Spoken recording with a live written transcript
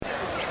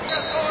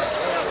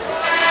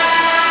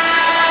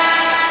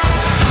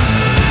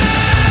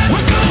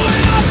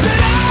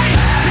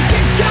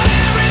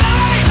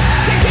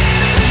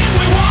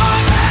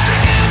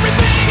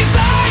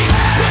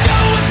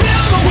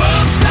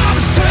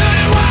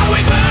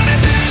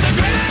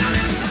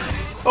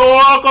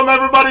Welcome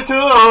everybody to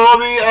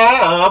the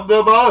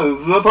After Buzz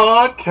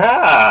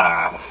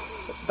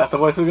podcast. That's the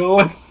voice we're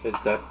going with? Is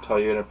that how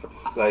you're gonna,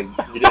 like,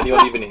 did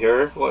anyone even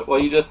hear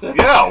what you just said?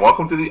 Yeah,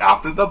 welcome to the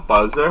After the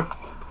Buzzer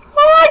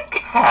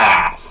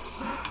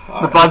podcast.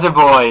 The Buzzer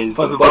Boys.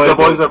 Buzzer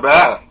Boys are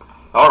back.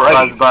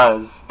 Alright.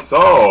 Buzz.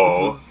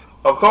 So,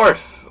 of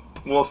course,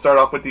 we'll start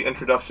off with the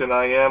introduction.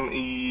 I am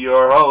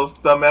your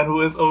host, the man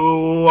who is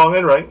long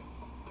and right,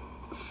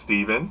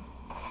 Steven.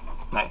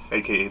 Nice.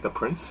 A.k.a. the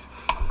Prince.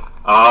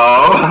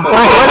 What,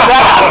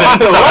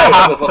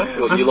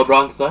 you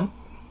LeBron's son?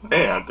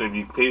 And if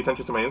you pay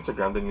attention to my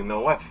Instagram, then you know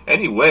why.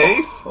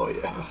 Anyways, Oh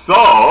yeah.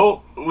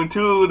 so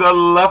to the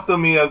left of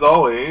me, as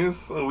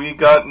always, we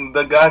got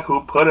the guy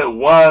who put it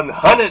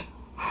 100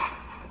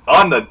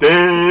 on the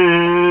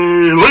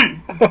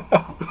daily,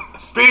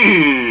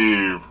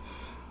 Steve.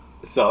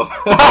 So.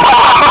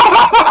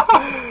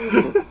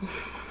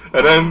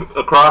 And then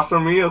across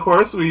from me, of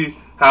course, we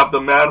have the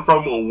man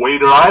from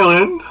Wader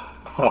Island.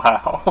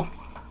 Wow.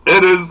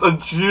 It is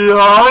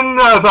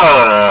Jonathan.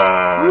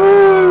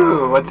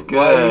 Woo, what's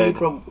Why are you good?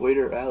 from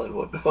Wader Island?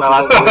 What the fuck? My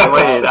last name is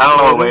Wade. I don't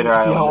know what Wader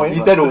Island You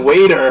is. said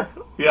waiter.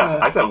 Yeah,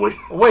 I said Waiter.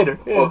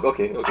 Oh, Yeah.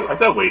 okay. I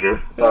said Wader.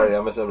 Sorry,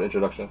 I messed up the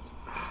introduction.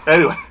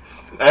 Anyway,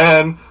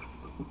 and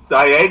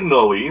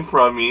diagonally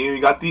from me, we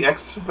got the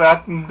X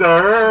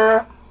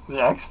Factor. The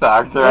X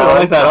Factor. I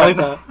like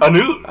that.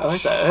 Anuj. I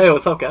like that. Hey,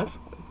 what's up, guys?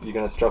 You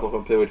gonna strap up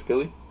and play with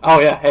Philly? Oh,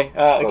 yeah. Hey,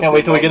 I can't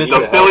wait till we get into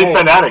The it. Philly Hey,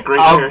 fanatic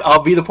right here.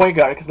 I'll be the point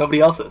guard because nobody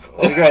else is.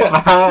 It'll be great.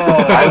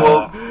 I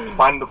will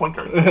find the point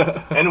guard.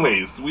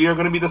 Anyways, we are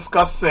going to be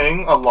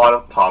discussing a lot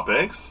of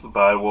topics,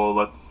 but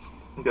let's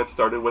get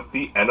started with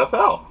the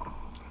NFL.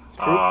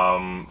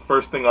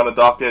 First thing on the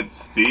docket,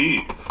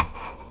 Steve.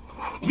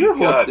 You're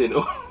got- hosting.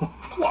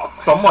 Well,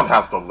 someone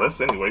has to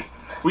list, anyways.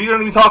 We're going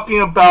to be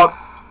talking about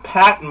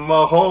Pat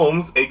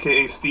Mahomes,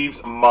 aka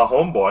Steve's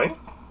Mahomeboy,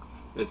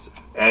 It's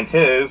and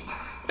his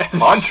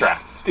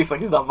contract. Steve's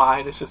like, he's not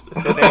mine. It's just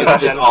it's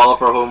just all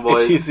of our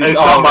homeboys. He's It's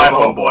all not my of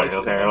our homeboy,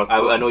 homeboys. okay?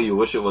 I know you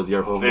wish it was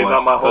your homeboy. It's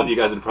not my because home- you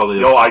guys would probably.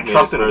 Yo, I made it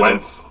trusted further.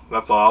 Wentz.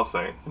 That's all I'll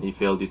say. He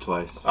failed you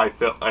twice. I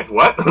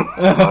what?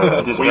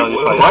 Just Wait, really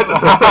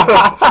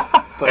what?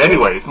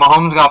 Anyways.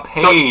 Mahomes got So,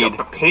 paid.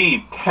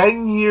 paid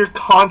 10-year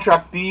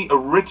contract, the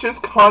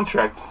richest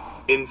contract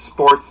in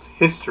sports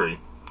history.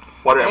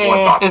 What are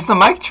everyone thoughts? Is the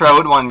Mike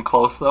Trout one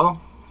close, though?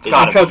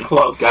 Gotta Trout's be.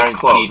 close. Guaranteed.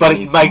 Close. But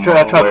He's Mike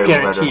Trout's nowhere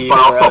guaranteed. But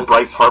also whereas-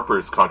 Bryce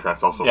Harper's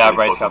contract's also Yeah, pretty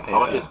Bryce close. got paid. How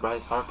much is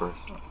Bryce Harper's?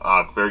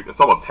 It's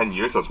about 10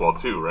 years as well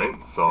too, right?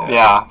 So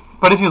Yeah.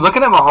 But if you're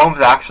looking at Mahomes,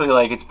 actually,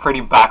 like, it's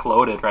pretty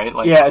backloaded, right?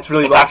 Like, Yeah, it's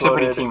really it's actually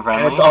pretty backloaded, team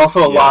friendly. and it's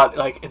also a Yeah. lot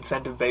like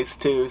incentive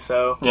based too.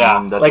 So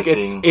yeah. That's like the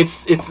thing.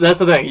 it's that's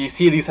the thing. You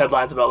see these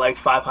headlines about like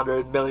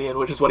 500 million,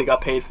 which is what he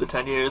got paid for the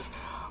 10 years.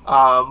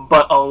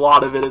 But a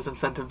lot of it is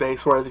incentive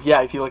based. Whereas if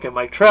you look at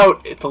Mike Trout,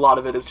 it's a lot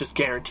of it is just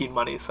guaranteed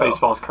money. So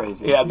Baseball's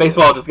crazy. yeah,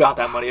 baseball just got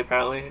that money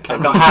apparently. I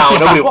don't know how.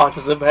 Nobody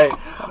watches it. But hey,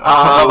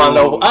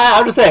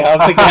 I'm just saying. I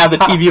don't think they have the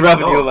TV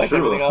revenue No, like true.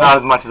 everything else. Not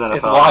as much as NFL.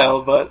 It's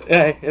wild, but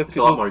hey, if It's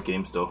a lot more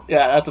games though.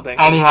 Yeah, that's the thing.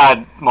 And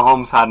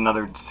Mahomes had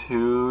another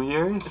 2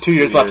 years? 2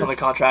 years left on the years.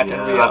 contract Yeah.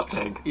 and So re-upped.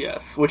 that's big.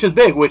 Yes, which is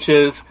big. Which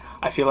is,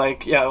 I feel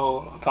like,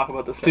 we'll talk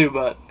about this too,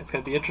 but it's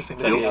going to be interesting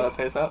to see Yeah. how that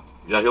plays out.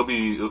 yeah, he'll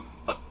be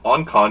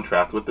on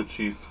contract with the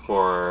Chiefs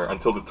for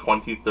until the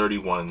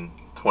 2031-2032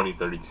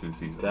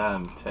 season.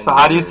 Damn. 10 So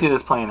how do you years. see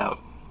this playing out?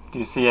 Do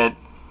you see it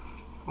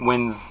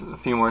wins a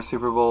few more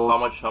Super Bowls?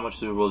 How much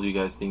Super Bowls do you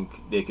guys think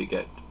they could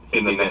get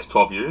In the They next get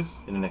 12 years?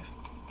 in the next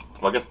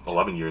Well, I guess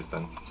 11 years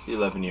then.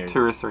 11 years? 2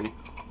 or 3.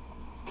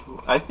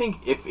 I think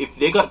if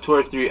they got 2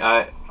 or 3,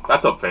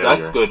 That's a failure.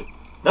 that's good.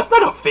 That's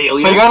not a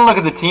failure. But you gotta look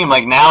at the team.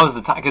 Like, now is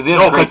the time. Because they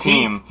have a great 'cause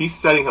team. He's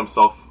setting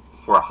himself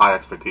for high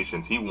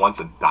expectations. He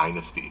wants a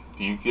dynasty.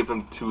 Do you give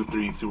him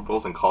 2-3 Super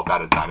Bowls and call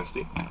that a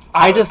dynasty?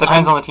 I just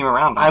Depends on the team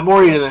around him. I'm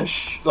worried in in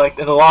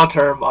the long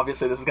term.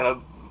 Obviously, this is going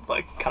to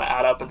kind of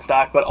add up and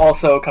stack. But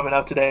also coming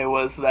out today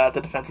was that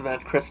the defensive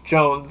end Chris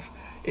Jones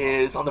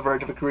is on the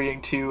verge of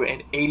agreeing to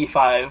an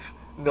 $85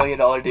 million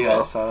deal Yeah,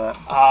 I saw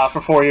that.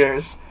 for 4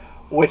 years.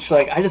 Which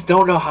I just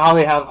don't know how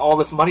they have all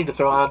this money to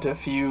throw out to a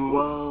few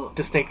Well,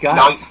 distinct Now,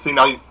 guys.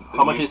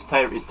 how much is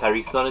Tyreek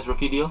still on his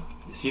rookie deal?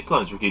 He's still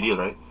on his rookie deal,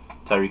 right?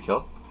 Tyreek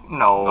Hill.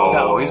 No,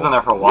 No. he's been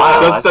there for a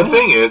while. The hasn't he?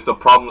 thing is, the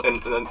problem,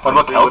 and I'm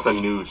about agreeing with the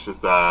Kelsey? news, is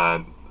that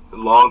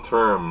long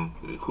term,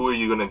 who are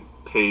you going to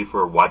pay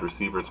for wide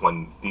receivers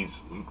when these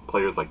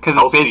players like 'Cause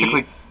it's Kelsey,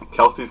 basically-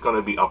 Kelsey's going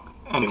to be up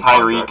And in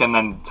Tyreek contract. and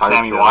then Tyreek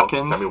Sammy Hill,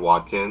 Watkins. Sammy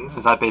Watkins.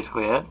 Is that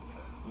basically it?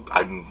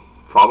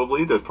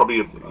 There's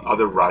probably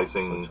other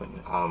rising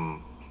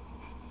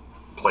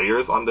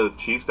players on the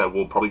Chiefs that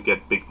will probably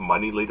get big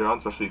money later on,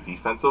 especially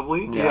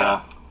defensively.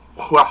 Yeah.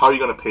 How are you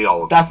going to pay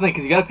all of them? That's the thing,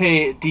 because you got to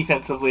pay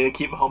defensively to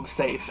keep Mahomes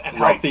safe and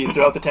Right. healthy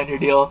throughout the 10-year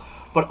deal.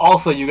 But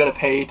also, you got to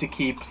pay to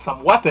keep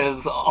some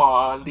weapons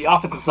on the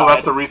offensive So side.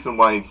 that's the reason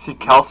why See,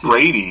 Kelsey.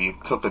 Brady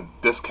took a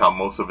discount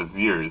most of his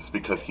years,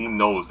 because he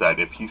knows that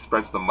if he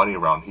spreads the money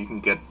around, he can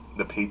get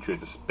the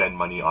Patriots to spend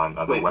money on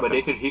other Wait,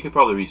 weapons. but he could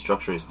probably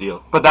restructure his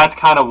deal. But that's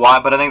kind of why.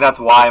 But I think that's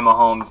why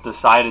Mahomes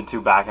decided to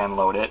back end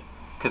load it,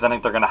 because I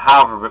think they're going to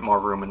have a bit more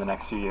room in the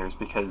next few years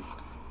because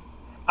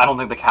I don't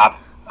think the cap.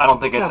 I don't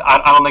think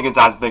it's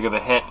as big of a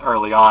hit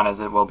early on as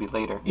it will be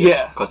later.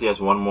 Yeah. Because he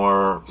has one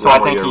more. So I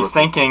think he's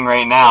thinking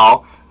right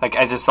now. Like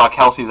I just saw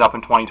Kelsey's up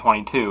in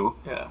 2022.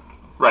 Yeah.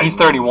 Right. He's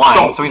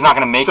 31, so he's not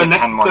going to make it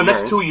 10 more years. The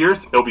next 2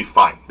 years, it'll be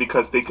fine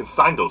because they can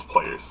sign those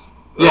players.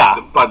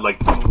 Yeah. But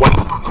like once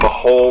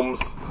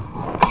Mahomes'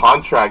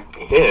 contract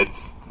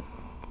hits,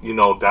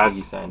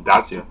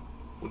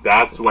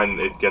 that's when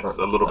it gets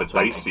a little bit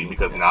dicey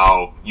because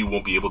now you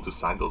won't be able to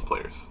sign those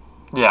players.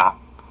 Yeah,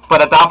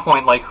 but at that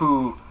point, like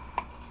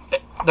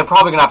they're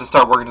probably gonna have to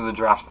start working to the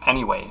draft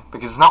anyway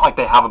because it's not like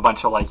they have a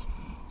bunch of like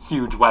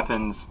huge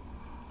weapons.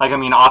 Like I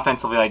mean,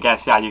 offensively, I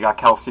guess you got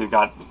Kelsey, you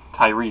got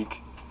Tyreek.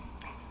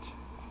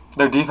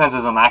 Their defense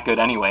isn't that good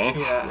anyway.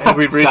 Yeah, and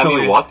we've recently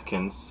Sammy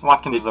Watkins.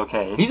 Watkins is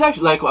okay. He's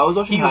actually like I was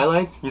watching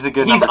highlights. He's a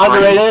good. He's number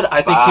underrated. three.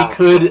 I think he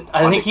could.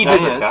 I think he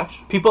just.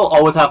 catch. People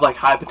always have like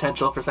high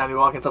potential for Sammy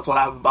Watkins. That's what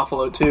happened in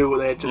Buffalo too, where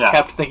they just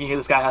kept thinking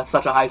this guy has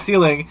such a high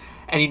ceiling,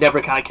 and he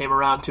never kind of came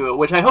around to it.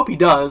 Which I hope he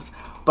does,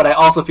 but I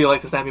also feel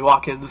like the Sammy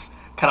Watkins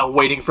kind of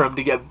waiting for him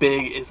to get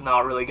big is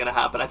not really going to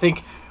happen. I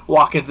think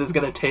Watkins is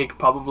going to take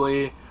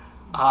probably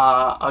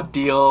a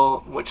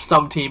deal which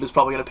some team is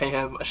probably going to pay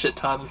him a shit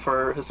ton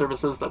for his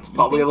services. That's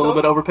probably a little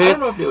bit overpaid. I don't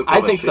know if they would pay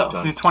him a shit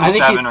ton. He's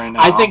 27 right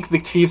now. I think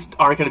the Chiefs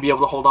aren't going to be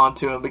able to hold on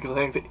to him because I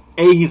think that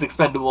he's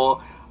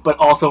expendable, but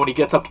also when he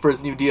gets up for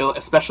his new deal,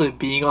 especially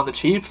being on the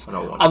Chiefs,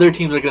 other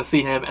teams are going to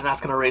see him, and that's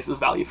going to raise his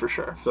value for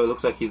sure. So it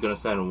looks like he's going to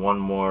sign one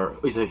more.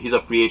 He's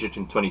a free agent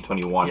in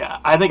 2021. Yeah,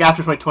 I think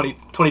after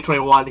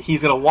 2021,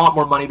 he's going to want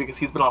more money because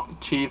he's been off the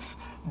Chiefs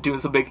doing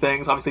some big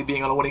things. Obviously,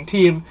 being on a winning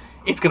team,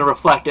 it's going to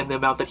reflect in the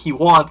amount that he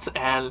wants,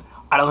 and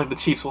I don't think the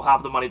Chiefs will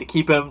have the money to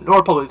keep him,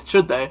 nor probably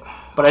should they.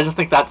 But I just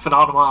think that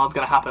phenomenon is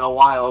going to happen in a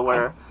while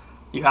where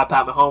you have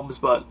Pat Mahomes,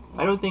 but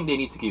I don't think they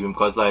need to keep him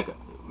because like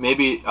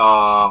maybe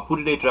who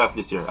did they draft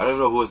this year? I don't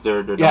know who was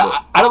their yeah. number.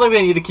 I don't think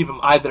they need to keep him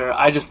either.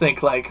 I just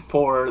think like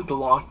for the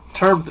long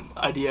term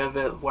idea of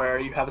it, where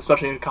you have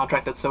especially a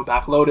contract that's so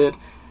backloaded,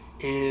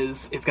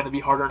 it's going to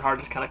be harder and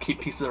harder to kind of keep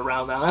pieces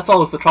around that. And that's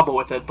always the trouble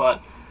with it,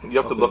 but. You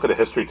have to look at the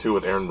history, too,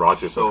 with Aaron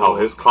Rodgers and how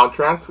his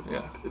contract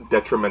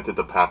detrimented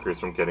the Packers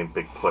from getting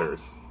big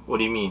players. What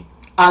do you mean?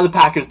 The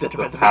Packers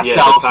detrimented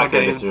themselves from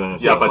getting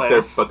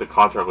but the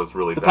contract was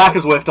really bad. The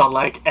Packers whiffed on,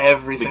 like,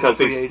 every single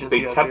free agent.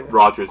 Because they kept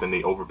Rodgers and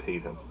they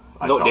overpaid him.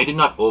 No, they did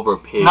not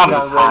overpay him. Not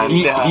at the time.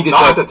 He not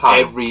deserves at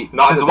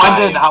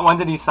the time. When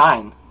did he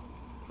sign?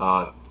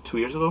 2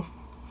 years ago?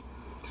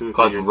 2 or 3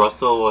 Because years.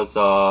 Russell was...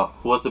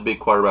 who was the big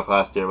quarterback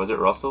last year? Was it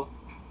Russell?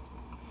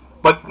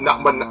 I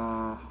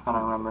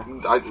don't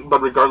remember.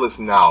 But regardless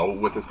now,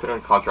 with his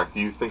current contract, do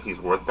you think he's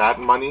worth that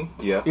money?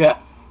 Yeah.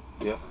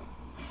 Yeah.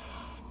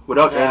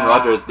 Without Aaron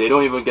Rodgers, they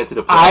don't even get to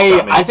the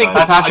playoffs. I think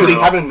the Packers... They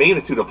haven't made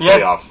it to the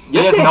playoffs.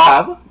 Yes, they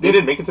have. They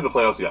didn't make it to the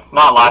playoffs yet.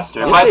 Not last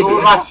year. Yes, they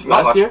did.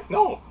 Last year?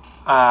 No.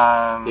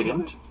 They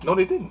didn't? No,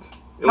 they didn't.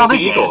 It No, was the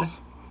they did.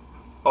 Eagles.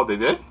 Oh, they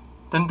did?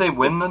 Didn't they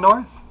win the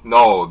North?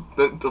 No,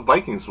 the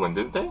Vikings win,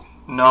 didn't they?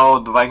 No,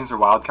 the Vikings were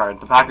wild card.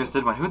 The Packers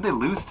did win. Who did they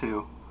lose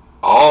to?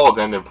 Oh,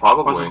 then they're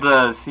probably... Was it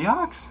the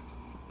Seahawks?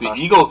 The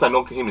Eagles, I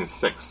know, came in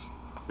 6th.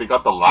 They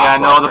got the last. Yeah,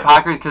 no, wild the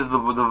card. Packers, because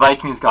the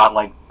Vikings got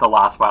like the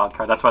last wild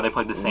card. That's why they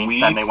played the Saints.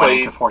 Then they went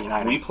into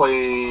 49ers. We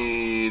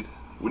played.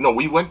 No,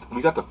 we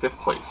got the 5th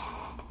place.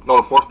 No,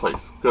 the 4th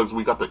place because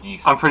we got the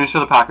East. I'm pretty sure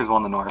the Packers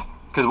won the North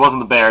because it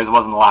wasn't the Bears, it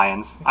wasn't the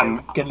Lions.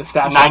 I'm getting the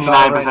stats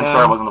 99% right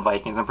sure it wasn't the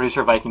Vikings. I'm pretty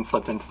sure Vikings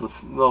slipped into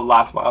the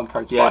last wild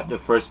card spot. Yeah, the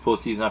first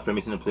postseason after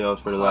missing the playoffs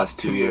for the last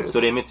 2 years. So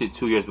they missed it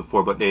 2 years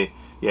before, but they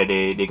got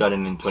in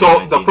 2019.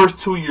 So the first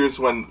 2 years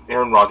when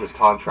Aaron Rodgers'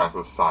 contract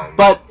was signed.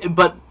 But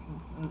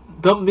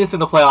them missing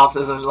the playoffs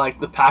isn't like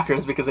the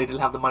Packers because they didn't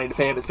have the money to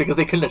pay him. It's because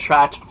they couldn't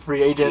attract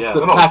free agents. Yeah.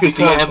 The Packers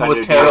GM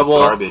was terrible.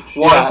 Garbage.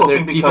 Well, I also their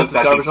think defense because is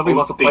that garbage. Nobody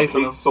wants to play they for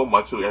paid them. so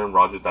much to Aaron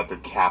Rodgers that their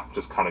cap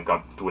just kind of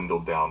got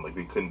dwindled down. Like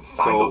they couldn't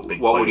sign those big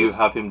what players. would you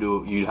have him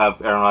do? You'd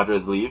have Aaron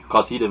Rodgers leave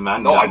because he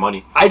demanded No, that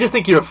money. I just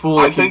think you're a fool.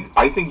 I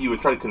think you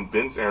would try to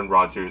convince Aaron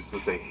Rodgers to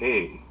say,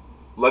 "Hey,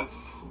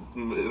 let's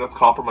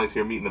compromise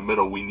here, meet in the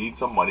middle. We need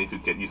some money to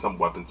get you some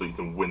weapons so you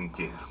can win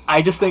games."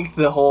 I just think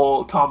the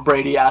whole Tom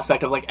Brady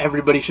aspect of like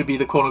everybody should be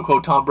the quote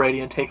unquote Tom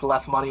Brady and take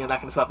less money and that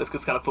kind of stuff is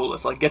just kind of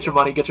foolish. Like get your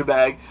money, get your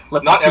bag.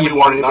 Let Not the team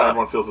worry about it.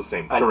 everyone feels the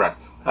same. And- Correct.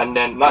 And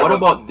then Not what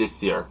everyone- about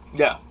this year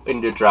Yeah.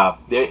 in the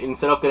draft? They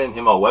instead of getting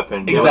him a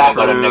weapon, they Exactly.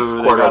 got a next They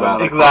got quarterback.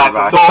 another Exactly.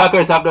 quarterback. So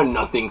Packers have done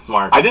nothing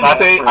smart. I didn't That's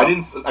say true. I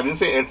didn't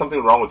say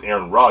something wrong with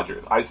Aaron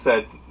Rodgers. I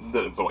said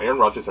so Aaron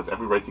Rodgers has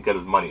every right to get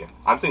his money.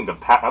 I'm saying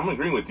I'm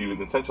agreeing with you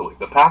essentially.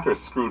 The Packers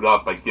screwed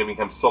up by giving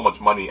him so much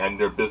money and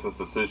their business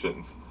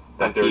decisions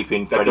And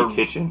keeping Freddie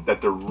Kitchen.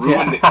 that they're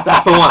ruining. Yeah,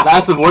 that's the one.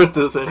 That's the worst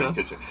decision.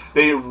 Kitchen.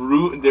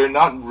 They're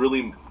not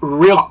really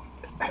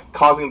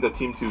causing the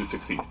team to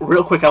succeed.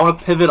 Real quick, I want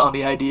to pivot on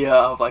the idea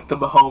of like the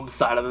Mahomes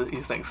side of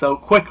these things. So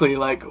quickly,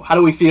 like, how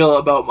do we feel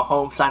about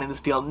Mahomes signing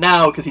this deal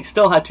now? Because he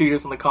still had 2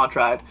 years on the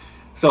contract.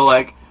 So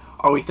like,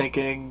 are we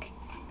thinking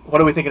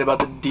What are we thinking about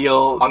the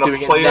deal On a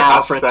doing it player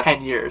now for aspect-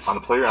 10 years? On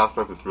the player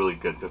aspect, it's really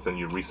good because then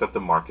you reset the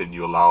market.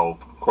 You allow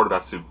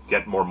quarterbacks to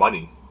get more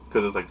money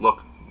because it's like,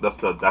 look, that's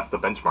the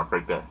benchmark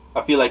right there.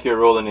 I feel like you're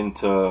rolling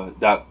into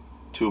that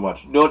too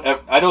much.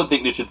 I don't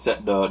think they should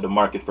set the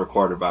market for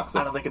quarterbacks.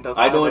 I don't think it does.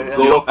 I don't either,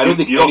 go. I don't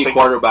think you don't any think-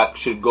 quarterback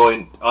should go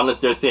in unless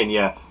they're saying,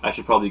 "Yeah, I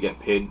should probably get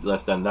paid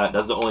less than that."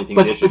 That's the only thing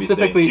But they should be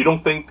specifically- saying. You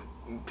don't think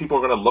people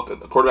are going to look at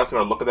the quarterbacks are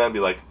going to look at that and be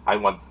like, I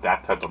want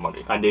that type of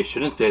money And they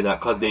shouldn't say that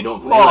because they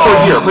don't. Well,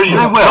 per year. They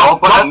will,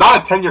 not, but not a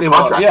 10-year They will,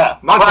 contract. yeah.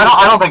 Not But a I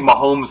 10-year don't think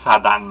Mahomes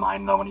had that in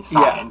mind though when he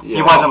signed. Yeah.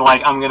 He wasn't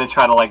like, I'm gonna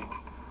try to like.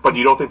 But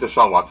you don't think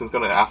Deshaun Watson's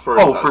going to ask for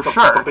For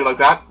sure. something like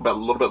that, but a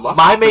little bit less?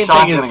 My main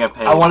Deshaun's thing gonna is get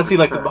paid, I want to for see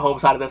like sure. the Mahomes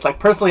side of this. Like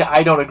personally,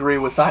 I don't agree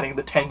with signing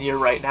the 10-year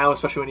right now,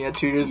 especially when you had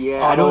 2 years. Yeah,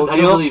 on I don't the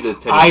deal. believe this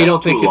 10 years. I That's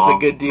don't think too it's long. a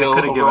good They deal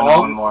could have given him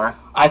overall. one more.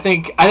 I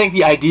think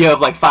the idea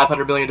of like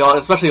 $500 million,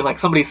 especially like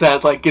somebody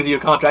says like gives you a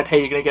contract, hey,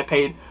 you're gonna get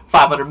paid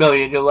 $500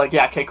 million. You're like,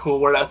 yeah, okay, cool,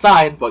 we're gonna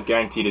sign. But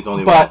guaranteed is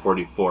only But-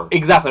 144.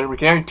 Exactly,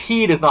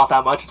 guaranteed is not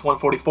that much. It's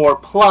 144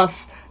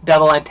 plus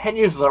down the line. 10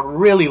 years is a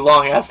really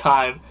long ass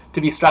time to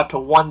be strapped to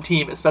one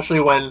team, especially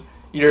when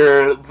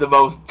you're the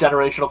most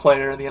generational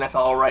player in the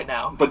NFL right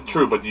now. But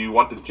true, but do you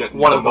want the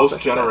One of the most most, I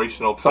should say.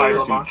 generational Sorry, player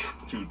Lamar.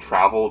 to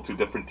travel to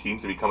different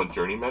teams to become a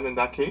journeyman in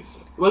that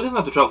case? Well, it doesn't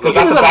have to travel. Because He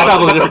doesn't that's a have to bad-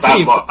 travel to that's a different bad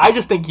teams. luck. I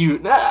just think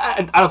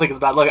I don't think it's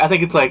bad luck. I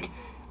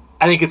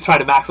think it's trying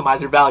to maximize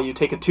your value.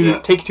 Take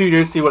 2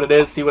 years, see what it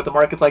is, see what the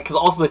market's like. Because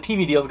also the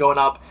TV deal's going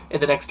up in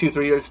the next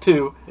 2-3 years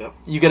too. Yep.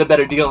 You get a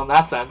better deal in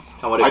that sense.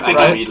 And what if I think-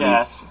 Andy Reid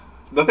Yes. leaves?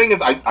 The thing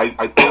is, I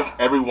think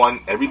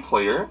every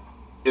player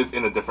is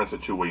in a different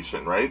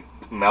situation, right?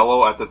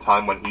 Melo at the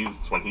time when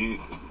he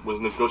was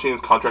negotiating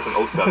his contract in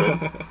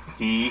 2007,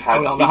 he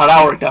had We all know how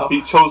that worked out.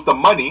 He chose the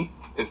money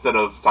instead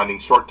of signing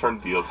short-term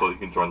deals so he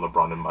can join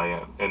LeBron in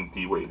Miami and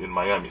D Wade in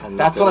Miami. And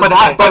That's look what at-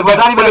 I'm saying. But was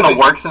that even in but- the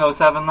works in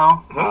 07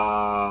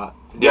 though?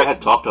 They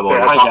had talked about They it.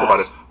 had I talked about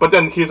guess. it. But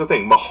then here's the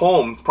thing: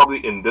 Mahomes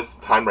probably in this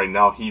time right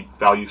now he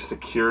values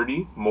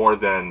security more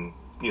than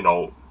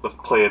let's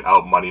play it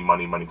out, money,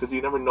 because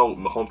you never know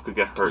Mahomes could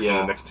get hurt in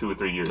Yeah. the next 2 or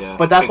 3 years. Yeah.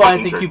 But that's And get why I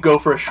think injured. you go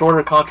for a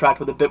shorter contract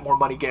with a bit more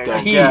money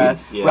guaranteed,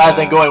 Yes. Yeah. rather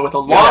than going with a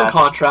long Yes.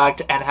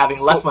 contract and having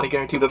less money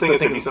guaranteed. The which thing I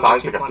is, if think he is the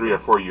signs team like a plan. 3 or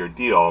 4 year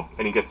deal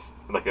and he gets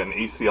like an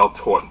ACL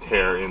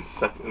tear in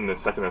the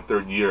second or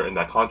third year in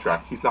that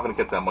contract, he's not going to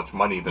get that much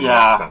money the Yeah.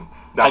 next time.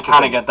 I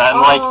kind of get that.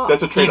 And like,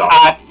 That's a he's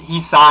trade-off. he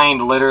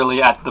signed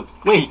literally at the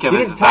peak of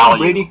his Didn't Tom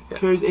value. Brady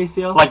tear his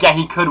ACL? Like, yeah,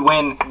 he could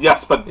win.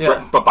 Yes, but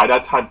Yeah. but by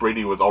that time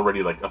Brady was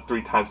already like a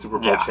 3-time Super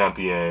Bowl Yeah.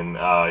 champion.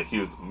 He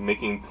was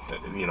making Yeah,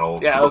 Super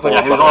it was like- Bowl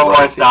Yeah, he was titles, all more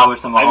right?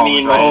 established than Mahomes. I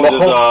mean, right? Mahomes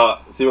is a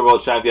Super Bowl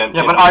champion.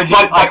 Yeah, but MVP.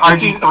 RG3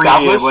 he's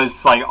established.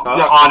 was like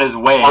Yeah. on his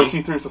way.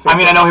 RG3 is the same I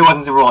mean, I thing. know he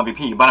wasn't Super Bowl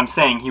MVP, but I'm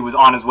saying he was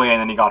on his way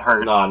and then he got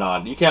hurt.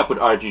 No, you can't put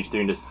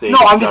RG3 in the same. No,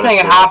 I'm just saying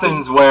it stratosphere.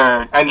 happens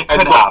where And it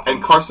could happen.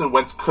 and Carson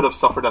Wentz could have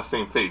suffered that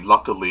same fate.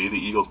 Luckily, the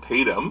Eagles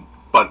paid him,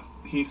 but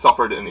he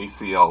suffered an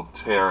ACL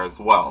tear as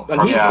well.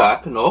 And he's Yeah.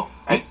 back. No,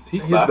 he's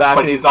He's back. back.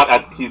 But he's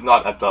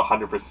not at the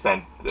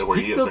 100% where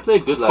He he still is.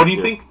 played good last But do you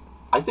year. think?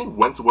 I think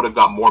Wentz would have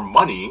got more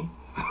money,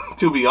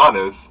 to be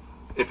honest,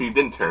 if he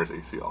didn't tear his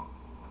ACL.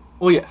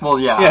 Well, yeah. Well,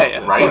 yeah.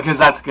 Yeah. Right? Because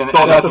that's gonna.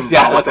 So that's that's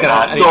yeah, what that's they gonna.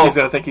 got. I think he's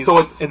gonna think he's so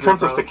it's in injury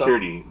terms of prone and stuff.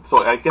 security.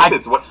 So I guess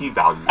it's what he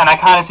values. And I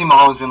kind of see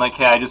Mahomes being like,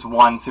 "Hey, I just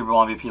won Super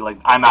Bowl MVP. Like,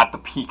 I'm at the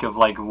peak of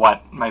like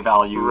what my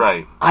value."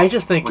 right. I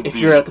just think would if be-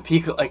 you're at the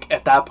peak, like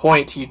at that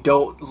point, you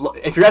don't.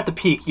 If you're at the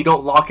peak, you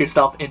don't lock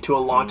yourself into a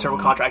long-term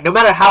contract, no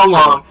matter how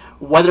long.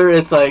 Whether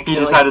it's like He you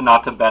know, decided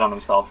not to bet on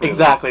himself. like, Really.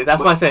 exactly.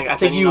 That's my thing. I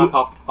think Can he you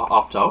not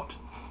opt out?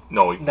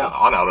 No, No.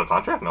 on out of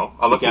contract, no.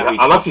 Unless he, can't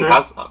unless he restructure?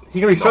 has. he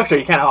can restructure.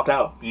 You can't opt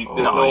out. There's No,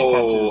 you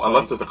can't just, unless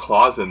like- there's a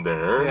clause in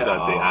there Yeah.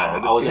 that they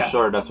add. I wasn't Yeah.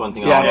 sure. That's one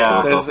thing. Yeah, I yeah.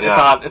 wanted to There's, look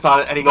Yeah. It's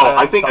on any. No, kind of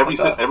I think stuff like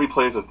that. every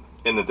player is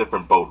in a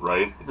different boat,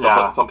 right?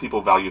 Yeah. Some people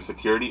value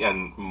security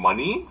and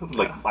money.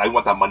 Like, I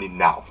want that money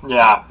now.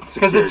 Yeah, because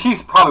the Security.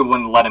 Chiefs probably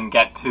wouldn't let him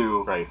get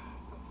to. Right.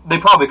 They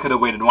probably could have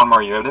waited one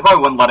more year. They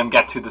probably wouldn't let him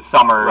get to the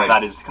summer Right.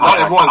 that is Not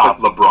contract everyone's up.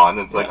 like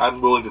LeBron. It's like, I'm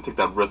willing to take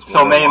that risk.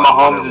 So maybe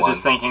Mahomes is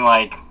just thinking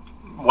like,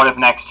 what if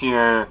next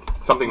year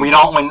something we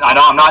don't win?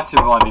 I'm not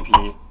Super Bowl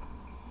MVP.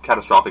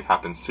 catastrophic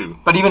happens too.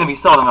 But even if he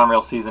still had an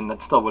unreal season,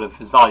 that still would have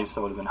his value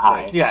still would have been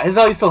high. Yeah, his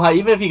value's still high.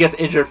 Even if he gets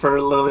injured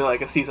for literally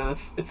like a season,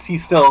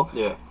 he's still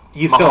Yeah,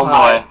 he's still Mahomes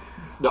high. boy.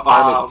 the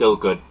arm is Um, still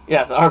good.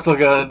 Yeah, the arm's still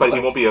good. But he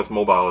like, won't be as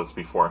mobile as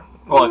before.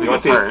 Well, if he You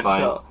gets want to say hurt.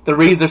 fine. so, the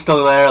reads are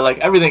still there. Like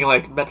everything,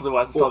 like mentally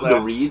wise, is still The there.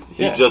 reads.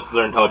 He Yeah. just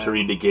learned how to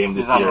read the game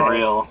this He's year.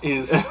 unreal.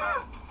 He's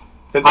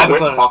His I'm aware-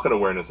 gonna- pocket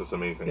awareness is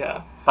amazing.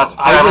 yeah. That's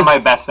I forever just- my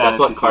best That's fantasy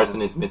what Carson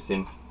season. is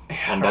missing,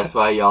 and that's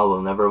why y'all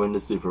will never win the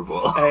Super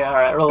Bowl. Hey, all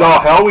right, The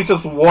relax. hell, we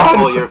just won.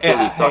 Oh, you're Philly.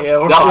 Yeah, Sorry. yeah,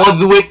 we're that fine.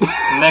 was with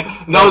Nick,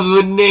 that was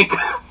with Nick.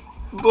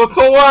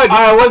 So what? All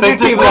right, what's your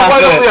team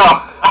last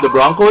year? The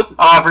Broncos. oh,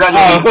 I forgot you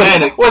Oh,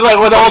 did. With like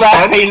with all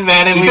that 2010? Peyton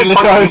Manning You leading the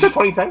said charge.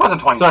 2010? It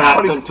wasn't 2010. Sorry,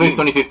 not 2015.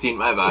 2015.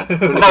 My bad.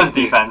 That was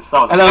defense.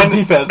 That was And that was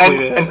defense. And,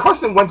 leading. and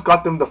Carson Wentz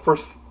got them the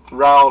first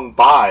round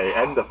bye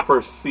and the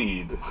first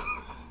seed.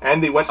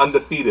 and they went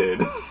undefeated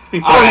before he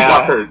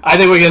got hurt. I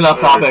think we're getting off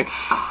topic.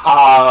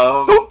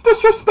 Don't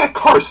disrespect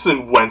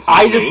Carson Wentz.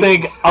 I just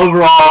think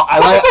overall,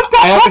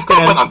 I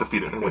understand. Went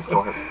undefeated. Anyways,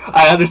 go ahead.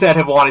 I understand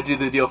him wanting to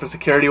do the deal for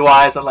security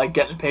wise and like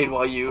getting paid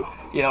while you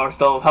are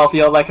still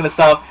healthy, all that kind of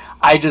stuff.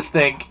 I just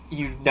think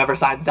you never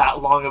signed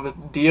that long of a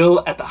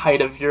deal at the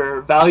height of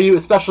your value,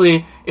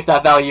 especially if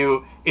that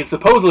value is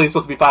supposedly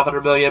supposed to be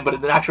 $500 million, but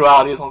in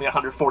actuality is only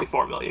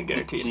 $144 million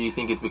guaranteed. Do you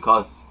think it's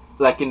because,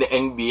 like in the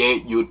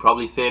NBA, you would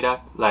probably say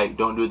that, like,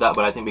 don't do that,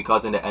 but I think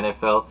because in the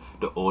NFL,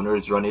 the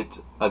owners run it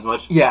as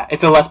much? Yeah,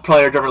 it's a less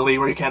player-driven league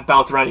where you can't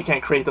bounce around, you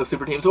can't create those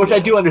super teams, which I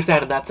do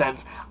understand in that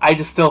sense. I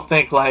just still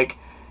think, like,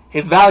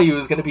 his value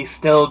is going to be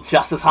still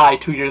just as high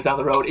 2 years down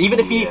the road. Even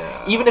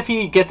if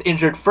he gets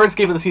injured first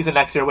game of the season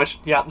next year, which,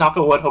 knock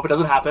on wood, hope it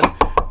doesn't happen,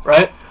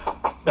 right?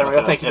 There we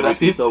go, thank you for that,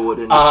 Steve.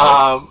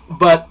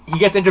 But he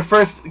gets injured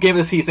first game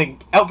of the season,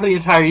 out for the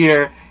entire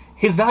year,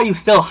 his value's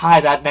still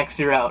high that next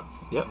year out.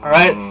 Yep. All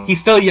right? He's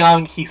still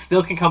young, he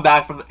still can come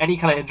back from any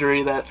kind of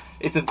injury that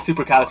isn't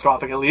super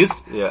catastrophic at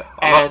least. Yeah.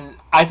 And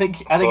I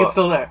think it's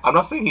still there. I'm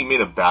not saying he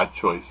made a bad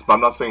choice, but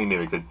I'm not saying he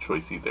made a good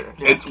choice either.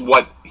 Yeah. It's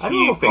what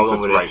he thinks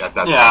is right at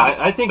that time. Yeah,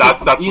 I think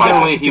that's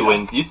either way he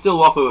wins. You still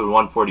walk away with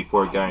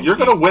 144 guaranteed. You're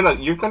gonna win.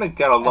 You're gonna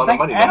get a lot of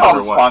money. And all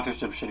the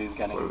sponsorship shit he's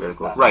getting.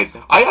 Right.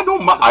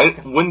 I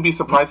wouldn't be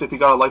surprised if he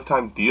got a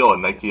lifetime deal at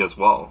Nike as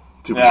well.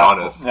 To be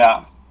honest.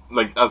 Yeah.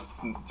 Like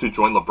to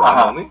join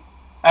LeBron only.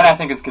 And I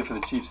think it's good for the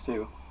Chiefs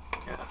too.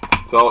 Yeah.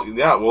 So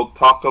we'll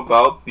talk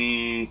about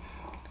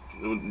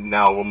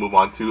Now we'll move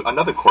on to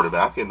another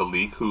quarterback in the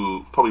league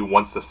who probably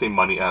wants the same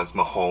money as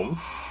Mahomes,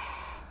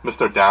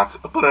 Mr. Dak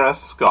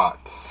Prescott.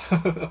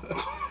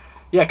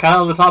 Yeah, kind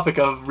of on the topic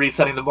of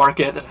resetting the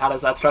market and how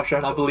does that structure.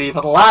 And I believe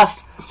on the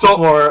last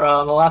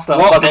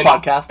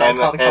podcast, and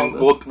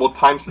we'll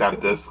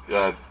timestamp this.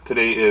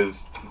 Today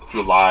is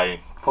July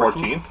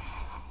 14th.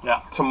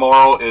 Yeah.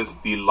 Tomorrow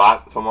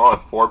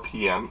at 4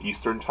 p.m.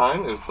 Eastern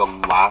time is the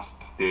last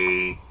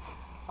day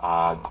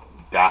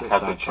Dak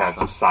has a chance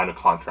to sign a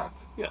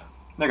contract. Yeah.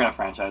 They're going to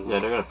franchise him. Yeah,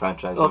 they're going to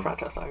franchise him.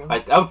 franchise tag him.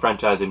 I would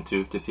franchise him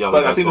too to see how.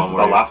 But I think this is the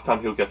last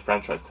time he'll get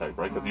franchise tag,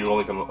 right? Because you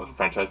only can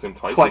franchise him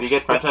twice. Did he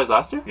get franchised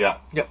last year? Yeah.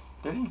 Yep.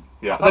 Did he?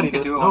 Yeah. I thought he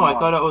could do it. No, I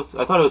thought it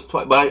was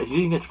twice. But he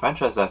didn't get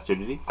franchised last year,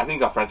 did he? I think he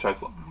got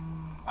franchised.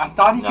 I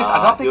thought he could.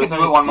 I thought they could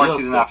do it one more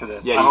season after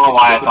this. Yeah, I don't know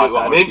why I thought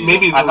that.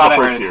 Maybe this is the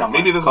first year.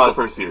 Maybe this is the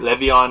first year.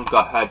 Le'Veon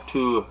had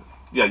two.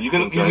 Yeah, you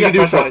can do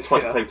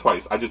it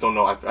twice. I just don't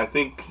know. I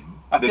think.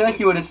 I feel like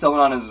he would have still been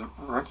on his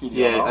rookie deal.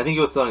 Yeah, I think he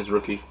was still on his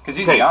rookie. Because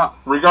he's young.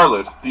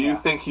 Regardless, do you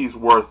think he's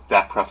worth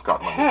Dak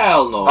Prescott money?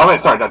 Hell no. Oh, wait,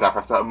 sorry, not Dak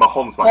Prescott.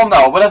 Mahomes money. Well,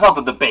 no, but that's not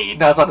the debate.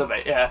 No, it's not the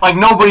debate, yeah. Like,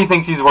 nobody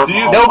thinks he's worth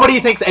Mahomes. Nobody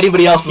thinks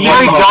anybody else is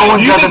Jerry worth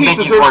Jones Do you doesn't think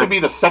he he's deserves worth to be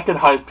the second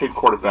highest paid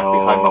quarterback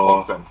behind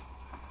Mahomes then?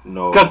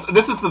 No. Because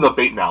this is the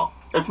debate now.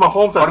 It's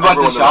Mahomes and What about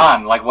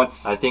Deshaun? Like,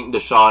 what's... I think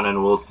Deshaun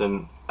and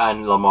Wilson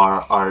and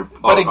Lamar are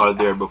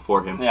there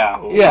before him.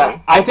 Yeah. Yeah,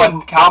 I think...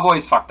 But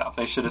Cowboys fucked up.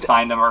 They should have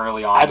signed him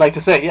early on. I'd like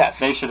to say yes.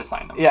 They should have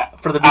signed him. Yeah,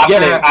 for the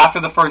beginning.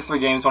 After the first 3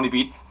 games when he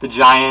beat the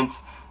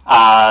Giants,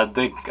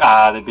 they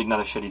beat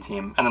another shitty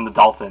team, and then the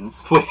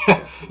Dolphins.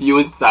 You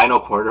would sign a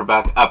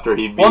quarterback after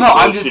he beat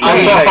I'm just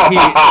saying.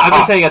 I'm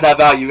just saying at that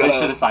value, They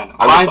should have signed him.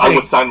 I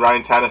would sign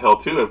Ryan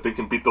Tannehill too if they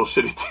can beat those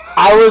shitty teams.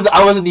 I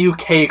was in the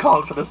UK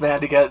calling for this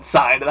man to get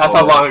signed, and that's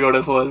how long ago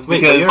this was.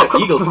 Because you're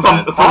an Eagles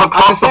fan.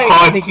 I'm saying,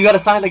 I think you got to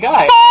sign the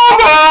guy.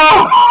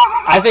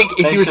 I think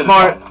if you were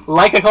smart,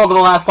 like I called in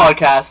the last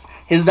podcast,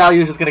 his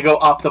value is just going to go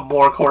up the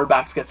more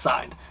quarterbacks get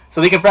signed. So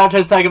they can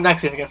franchise tag him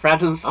next year. They can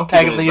franchise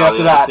tag him the year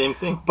after that. Same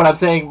thing. But I'm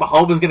saying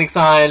Mahomes is getting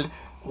signed,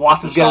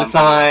 Watson's getting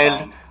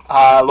signed,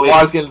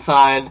 Lamar's getting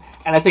signed,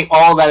 and I think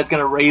all that is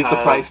going to raise the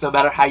price no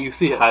matter how you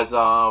see it. Has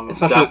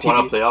especially Dak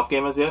won a playoff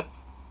game as yet?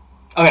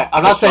 Okay,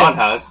 I'm not saying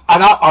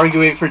I'm not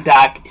arguing for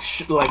Dak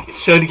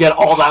should get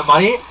all that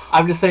money.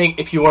 I'm just saying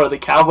if you are the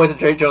Cowboys and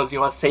Jerry Jones,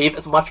 you want to save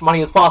as much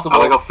money as possible. I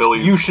like how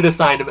Philly. You should have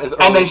signed him as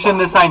early. And they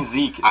shouldn't have signed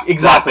Zeke.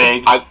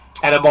 Exactly.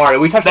 And Amari.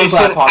 We touched on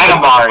that podcast. And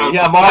Amari.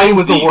 Yeah, Amari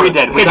was the worst. We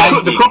did.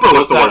 The Cooper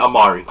was the worst.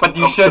 Amari. But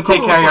you should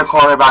take care of your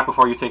quarterback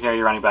before you take care of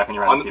your running back and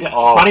your running receiver.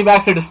 Running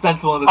backs are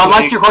dispensable in this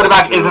Unless league. your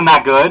quarterback isn't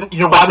that good.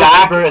 Your wide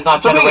receiver is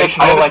not generational.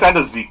 I understand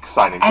the Zeke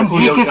signing. And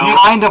Zeke is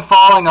kind of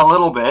falling a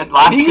little bit.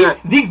 Last year...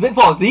 Zeke's been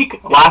falling.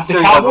 Last year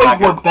the Cowboys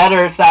were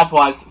better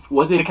stats-wise.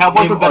 The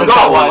Cowboys were better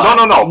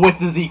stats-wise. No. With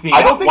the Zeke being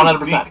I don't think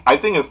 100%. Zeke. I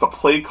think it's the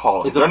play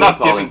calling. They're not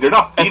feeding Zeke.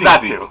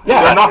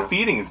 They're not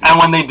feeding Zeke.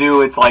 And when they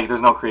do, it's like there's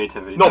no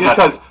creativity. No,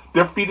 because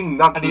they're feeding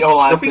they're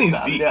feeding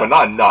Zeke, but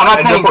not enough. I'm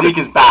not saying Zeke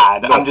is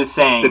bad. I'm just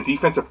saying the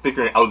defense are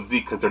figuring out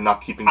Zeke because they're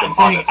not keeping them honest.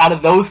 I'm saying out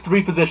of those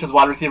 3 positions,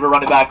 wide receiver,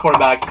 running back,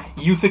 quarterback,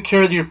 you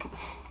secure your...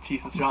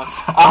 Jesus, John.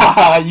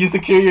 You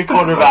secure your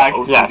quarterback.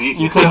 Yes,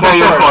 you take care of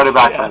your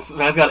quarterback first.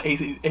 Man's got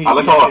AD. I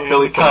like how a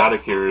Philly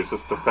fanatic here is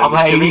just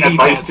giving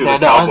advice to the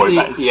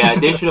Cowboys. Yeah,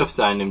 they should have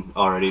signed him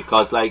already.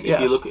 Because, if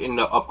you look in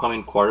the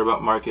upcoming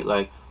quarterback market,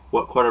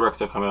 what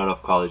quarterbacks are coming out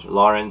of college?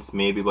 Lawrence,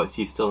 maybe, but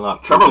he's still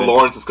not... Trevor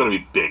Lawrence is going to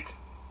be big.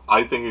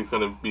 I think he's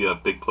going to be a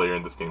big player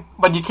in this game.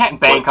 But you can't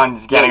bank on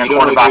just getting Yeah, a you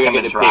don't know if quarterback you're in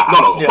the gonna get draft.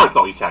 picked. No, of Yeah. course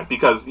no, you can't.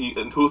 Because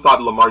who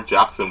thought Lamar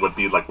Jackson would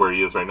be like where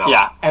he is right now?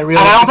 Yeah, And and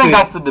I don't think realistically-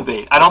 that's the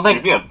debate. I don't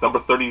think Yeah, number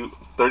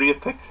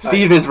 30th pick.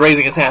 Steve is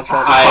raising his hands for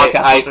the I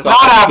podcast. listeners.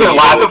 thought- not after Yeah.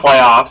 last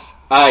playoffs.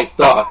 I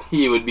thought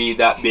he would be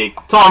that big.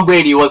 Tom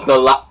Brady was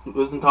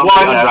wasn't Tom One,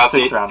 Brady yeah, undrafted?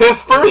 sixth round. His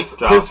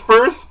Sixth round.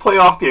 first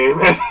playoff game,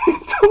 and he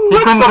He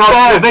couldn't the throw.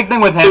 bed. The big thing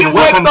with him He is he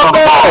went couldn't the throw the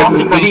bed. ball. He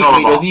Did couldn't he, throw the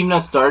wait, ball. was he even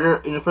a starter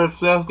in the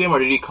first playoff game, or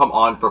did he come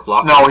on for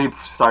Flock? No, he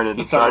started.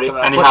 He started.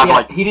 and he But had yeah,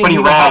 like, he didn't but he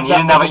even ran. have He that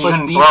didn't have it. much He of a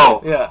couldn't season.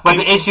 throw. Yeah. But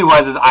the issue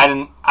was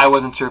I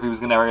wasn't sure if he was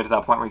gonna ever get to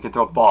that point where he could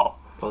throw the ball.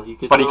 Well, he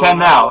could But he throw can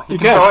now. He He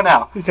can can. throw it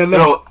now. You can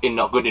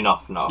Throw good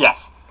enough now.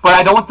 Yes. But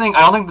I don't think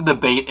the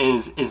debate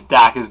is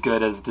Dak as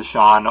good as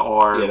Deshaun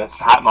or Yeah, that's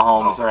true. Pat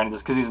Mahomes No. or any of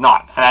this because he's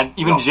not. And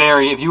even No.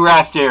 Jerry, if you were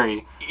asked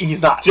Jerry, He's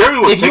not. Jerry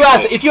would if you pick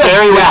ask, it. if you ask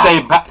Jerry would Dak,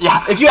 say,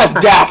 yeah. if you ask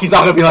Dak, he's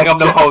not gonna be like, I'm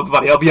no Mahomes,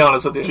 buddy. I'll be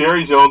honest with you.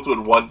 Jerry Jones would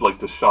want like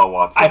Deshaun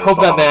Watson. I or hope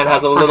that something man like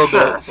has a that. little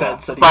sure. bit of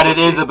sense. That he But could it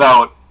is be.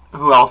 about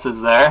who else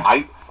is there,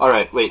 All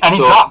right, wait. and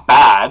he's so, not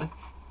bad.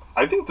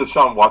 I think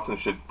Deshaun Watson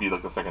should be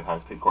like the second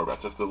highest paid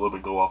quarterback. Just a little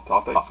bit go off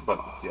topic, but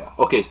yeah.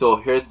 Okay, so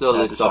here's the Yeah,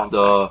 list of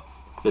Deshaun's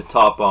the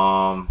top.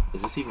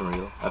 Is this even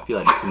real? I feel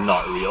like this is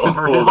not real.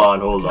 Real.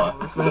 Hold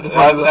on. As we're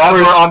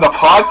on the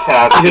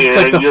podcast I just here,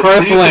 clicked the you're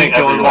first teasing link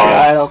and was everyone. like,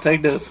 alright, I'll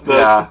take this.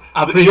 Yeah.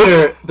 I'm pretty sure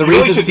the you know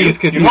what reason you should Steve's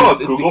do? You know how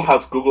confused is Google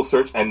because has Google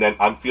search and then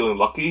I'm feeling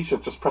lucky? You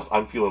should just press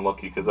I'm feeling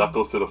lucky because that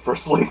goes to the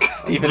first link.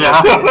 Stephen,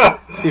 Yeah.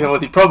 Stephen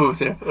with the pro moves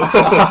here.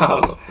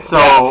 So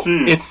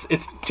Jeez.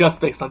 it's just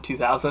based on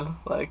 2000,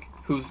 like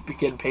who's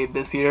getting paid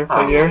this year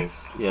per Oh, year. nice.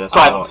 Yeah, that's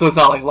But- what So it's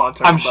not like long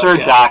term. I'm sure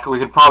Dak. We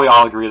could probably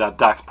all agree that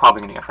Dak's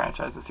probably going to get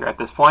franchised this year. At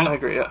this point, I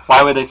agree. Yeah,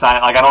 why would they sign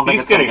it? Like I don't think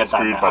He's it's going to getting get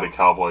done screwed now. by the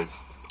Cowboys.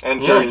 And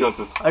He Jerry is. Jones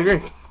is... I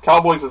agree.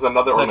 Cowboys is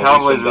another The organization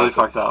Cowboys really that-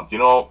 fucked up. You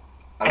know,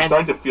 I'm And-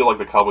 starting to feel like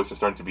the Cowboys are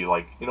starting to be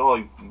like... You know,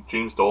 like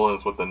James Dolan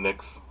is with the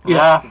Knicks.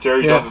 Yeah.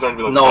 Jerry Yeah. Jones is starting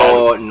to be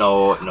like...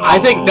 No. I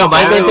think no.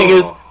 My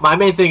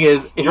main thing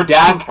is if You're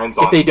Dak, too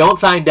hands-on. if they don't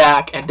sign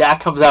Dak and Dak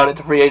comes out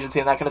into free agency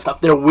and that kind of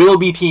stuff, there will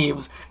be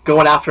teams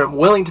going after him,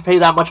 willing to pay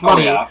that much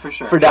money for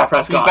sure. for Dak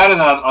He's Prescott. better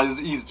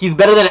than He's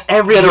better than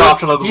every other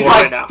option on the He's board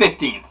like right now.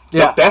 15th.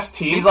 Yeah, The best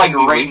teams He's like in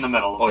these right in leagues- the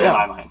middle. Oh, in yeah.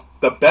 my mind.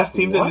 The best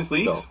teams in What these the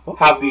leagues fuck?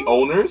 have the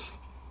owners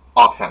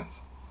off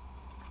hands.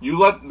 You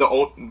let the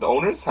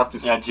owners have to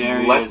Yeah,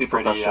 Jerry let is the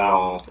pretty,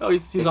 professional... oh,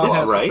 he's Is on this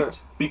hands for right? sure.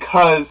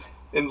 Because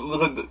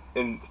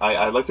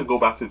I like to go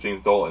back to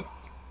James Dolan.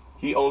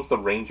 He owns the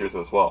Rangers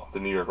as well, the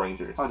New York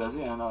Rangers. Oh, does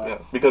he? I don't know that. Yeah,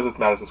 because it's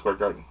Madison Square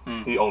Garden.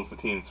 Hmm. He owns the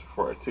teams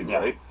for it too, Yeah.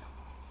 right?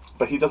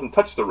 But he doesn't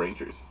touch the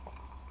Rangers.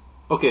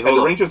 Okay, And hold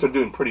the on. Rangers are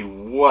doing pretty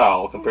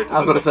well compared to I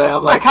was the going to say, I'm They're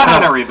like, kind of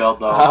in a rebuild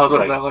though. I was going to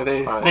Right. say, I'm like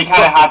they Alright. They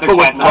kind of had their But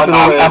with- chances. after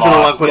now the- they after the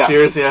lost. 1 yes.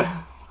 years, yeah.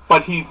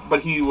 But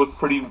he was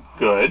pretty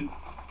good.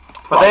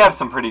 But they have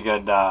some pretty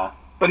good.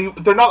 But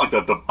they're not like the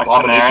Like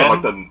abomination Panarin.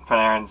 like the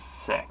Panarin's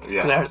sick.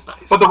 yeah. Panarin's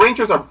nice. But the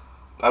Rangers are,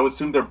 I would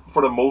assume they're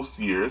for the most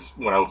years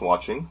when I was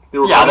watching, they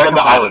were Yeah, better they're than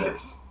the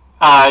competitive.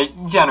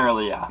 Islanders.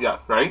 Generally, yeah. Yeah,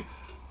 right.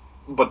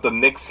 But the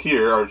Knicks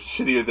here are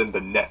shittier than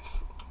the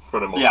Nets for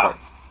the most Yeah. part.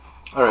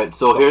 All right,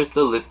 so here's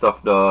the list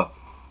of the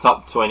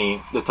top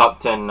 20, the top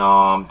 10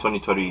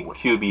 2020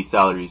 QB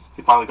salaries.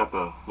 He finally got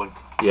the link.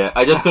 Yeah,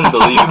 I just couldn't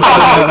believe it.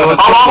 It was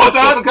How so long was much.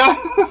 that,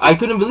 guy? I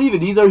couldn't believe it.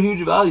 These are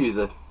huge values.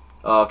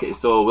 Okay,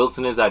 so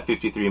Wilson is at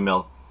 53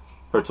 mil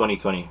for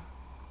 2020.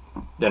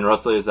 Then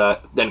Russell is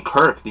at... Then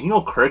Kirk. Did you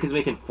know Kirk is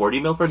making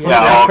 40 mil for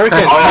 2020? Yeah, Kirk,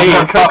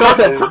 Kirk- Kirk got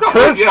the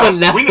Kirk yeah,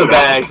 finessed we the knew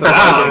bag.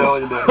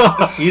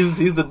 that. he's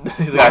the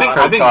Yeah, I think,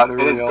 Kirk got and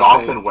really then well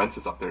Goff paid. and Wentz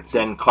is up there too.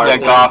 Then Carson,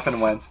 Goff and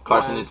Wentz.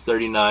 Carson is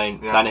 39.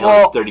 Yeah. Tannehill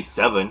Well- is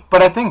 37.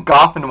 But I think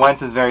Goff and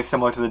Wentz is very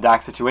similar to the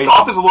Dak situation.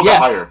 Goff is a little Yes,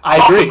 bit higher. I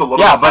Goff agree. is a little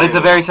Yeah, bit but it's a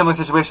higher. very similar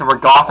situation where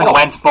Goff and Oh.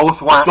 Wentz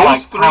both weren't Those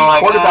like three kinda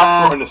like,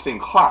 quarterbacks were in the same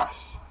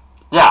class.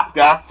 yeah.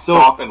 Dak, So-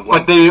 Goff, and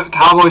But Wentz. the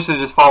Cowboys should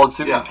have just followed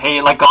suit Yeah. and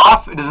paid. Like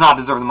Goff does not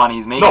deserve the money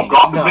he's making. No,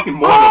 Goff is No. making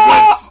more than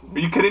Wentz. Are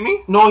you kidding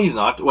me? No, he's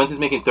not. Wentz is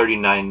making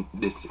 39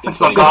 this in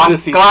So 2020. Goff, this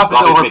season. Goff is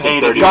Goff is making overpaid.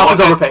 If 30. you Goff look is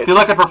at- overpaid. If you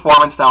look at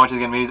performance now, which is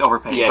going to be he's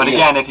overpaid. Yeah, but he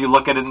again, is. if you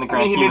look at it in the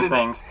grand he scheme made of it-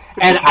 things,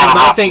 And you kinda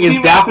my have thing to. is He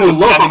Dak went will to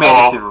the look. And he made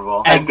the Super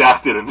Bowl. And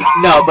Dak didn't.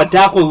 No, but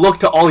Dak will look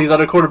to all these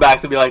other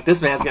quarterbacks and be like,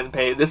 "This man's getting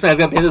paid. This man's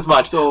getting paid this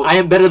much. So- I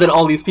am better than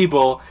all these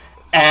people."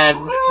 And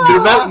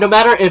no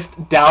matter if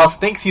Dallas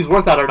thinks he's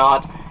worth that or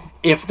not,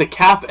 if the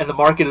cap and the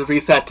market is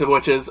reset to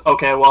which is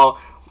okay, well,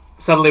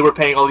 suddenly we're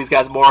paying all these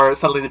guys more.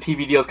 Suddenly the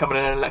TV deal's coming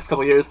in the next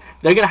couple of years.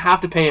 They're gonna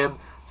have to pay him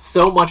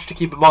so much to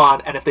keep him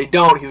on, and if they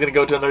don't, he's gonna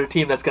go to another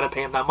team that's gonna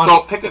pay him that money. So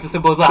pick It's as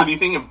simple as So that. do you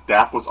think if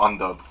Dak was on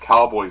the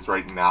Cowboys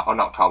right now, or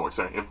not Cowboys,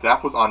 sorry, if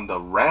Dak was on the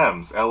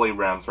Rams, LA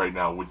Rams right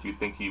now, would you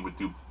think he would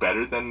do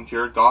better than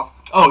Jared Goff?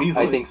 Oh,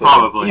 easily. I think so.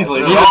 Probably.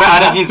 Easily. I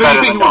think he's So you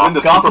better think than he would win Goff.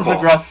 the Goff Super has Bowl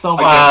regressed so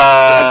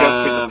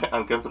much.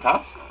 against the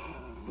Pats?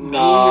 No,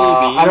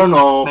 I don't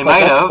know. They but might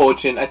that's have.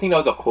 coaching. I think that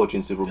was a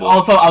coaching Super Bowl.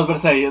 Also, I was going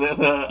to say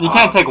the You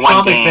can't take one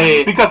Sean game.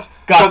 McVay Because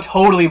got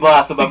totally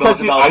blasted by Bill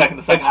because Belichick in the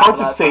it's second hard half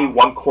to of say that.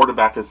 one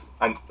quarterback is.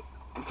 And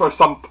for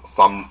some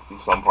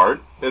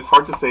part, it's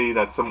hard to say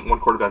that one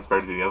quarterback's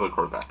better than the other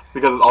quarterback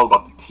because it's all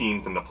about the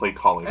teams and the play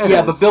calling.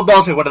 Yeah, but Bill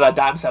Belichick went to that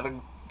dime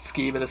 7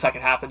 scheme in the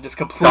second half and just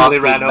completely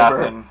ran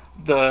over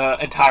the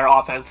entire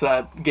offense,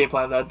 that game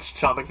plan that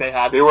Sean McVay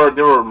had. They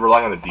were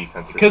relying on the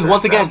defense because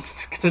once again,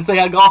 since they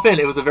had Goff in,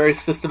 it was a very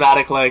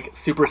systematic, like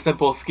super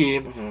simple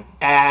scheme.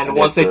 And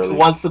once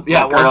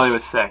Gurley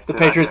was sick. The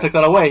Patriots took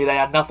that away. They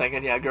had nothing,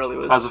 and Gurley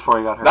was. That was before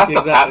he got hurt. That's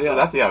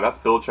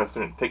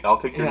Belichick's. I'll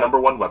take your number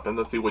one weapon.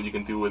 Let's see what you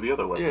can do with the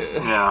other weapons.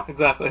 Yeah,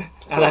 exactly.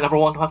 And that number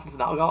one weapon is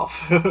now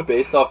Goff.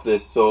 Based off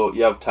this, so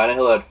you have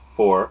Tannehill at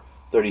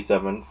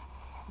 37.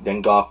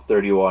 Then Goff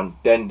 31,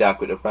 then Dak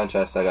with the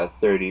franchise tag at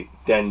 30,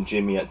 then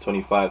Jimmy at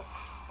 25.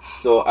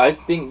 So I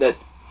think that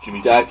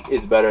Dak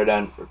is better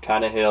than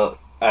Tannehill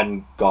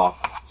and Goff.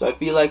 So I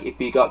feel like if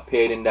he got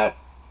paid in that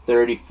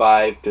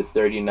 35 to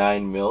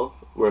 39 mil,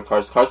 where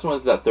Carson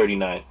was at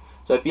 39.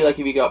 So I feel like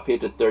if he got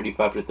paid to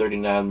 35 to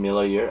 39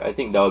 mil a year, I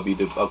think that would be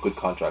a good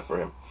contract for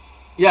him.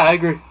 Yeah, I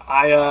agree.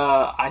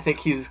 I think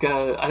he's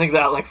gonna. I think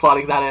that like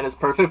slotting that in is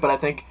perfect, but I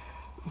think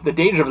the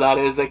danger of that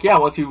is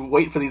once you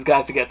wait for these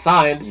guys to get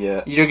signed,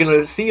 you're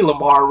gonna see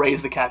Lamar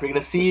raise the cap. You're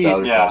gonna see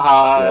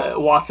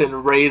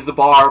Watson raise the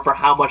bar for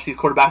how much these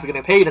quarterbacks are gonna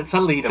get paid, and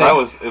suddenly he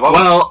thinks,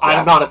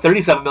 I'm not a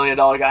 $37 million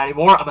guy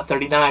anymore. I'm a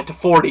 $39 to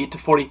 $40 to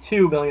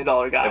 $42 million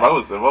guy. If I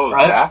was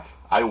Dak,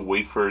 I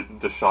wait for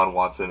Deshaun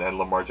Watson and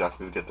Lamar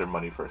Jackson to get their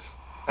money first,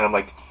 and I'm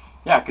like.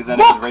 Yeah, because then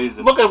it would raise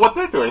it. Look at what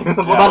they're doing. Look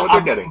at what they're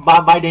getting.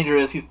 My danger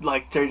is he's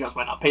like Jerry Jones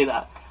might not pay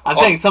that. I'm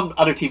saying some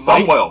other team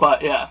might,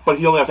 but yeah. But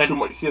he only has 2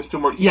 more. He has 2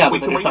 more. Yeah,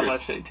 but 2 more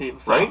years,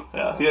 teams, so, right?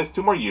 Yeah. He has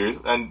 2 more years,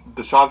 and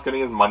Deshaun's getting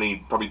his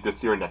money probably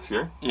this year or next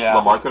year. Yeah.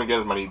 Lamar's going to get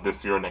his money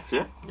this year or next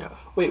year. Yeah.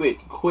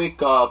 Wait. Quick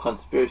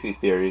conspiracy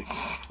theory.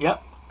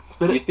 Yep.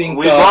 You think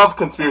we love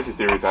conspiracy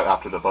theories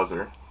after the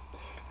buzzer?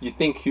 You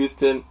think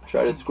Houston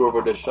tried to screw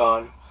over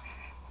Deshaun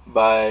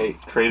by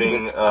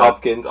trading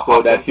Hopkins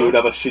so that he would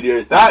have a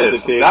shittier season?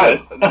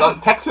 The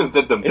Texans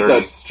did them dirty.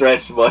 It's a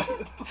stretch, but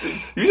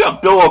you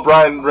got Bill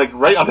O'Brien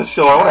right on the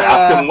show. I want to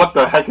ask him what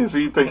the heck is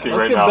he thinking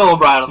right now. Bill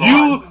O'Brien on the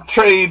line.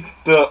 Trade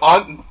the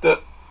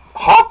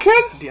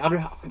Hopkins,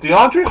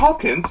 DeAndre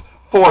Hopkins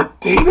for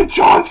David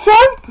Johnson.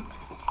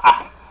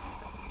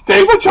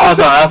 David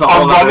Johnson, that's a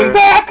whole running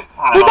back.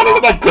 He's not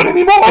even that good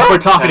anymore. If we're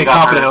talking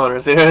incompetent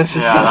owners,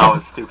 that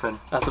was stupid.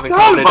 That's some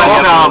incompetent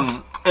owners.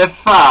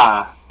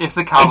 If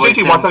the Cowboys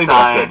didn't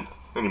sign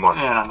anymore.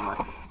 Yeah, not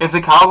anymore. If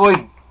the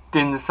Cowboys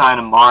didn't sign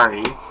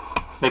Amari,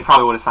 they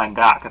probably would have signed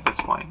Dak at this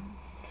point.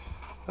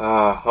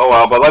 Oh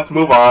well, but let's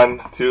move on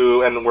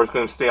to, and we're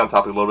going to stay on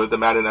topic a little bit. The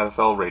Madden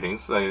NFL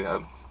ratings. They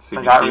got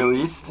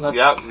released.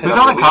 Who's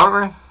on the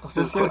cover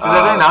this year? Did they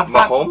announce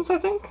that? Mahomes, I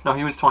think. No,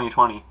 he was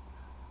 2020.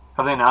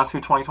 Have they announced who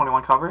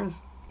 2021 cover is?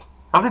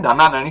 Have they done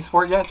that in any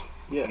sport yet?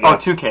 Yeah. Oh,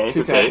 2K.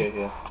 2K.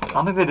 Yeah. I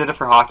don't think they did it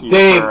for hockey.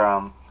 Dave.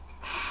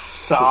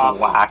 Just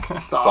whack.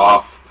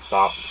 Stop.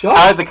 I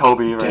had the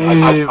Kobe.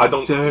 Right? I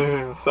don't.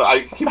 So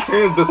I keep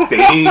hearing this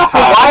Dame.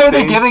 Why are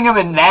they giving him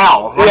it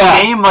now?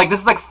 Dame,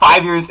 this is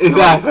 5 years too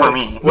late for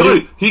me.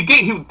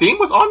 Dame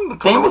was on the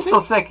cover. Dame was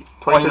still sick.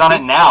 Well, he's on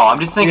it now. I'm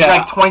just thinking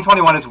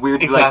 2021 is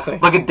weird. Exactly.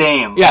 Look at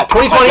Dame. Yeah,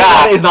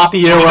 2021 is not the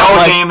year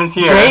where Dame is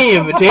here.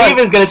 Dame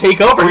is going to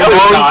take over. We know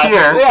he's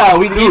here. Yeah,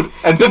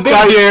 this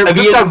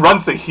guy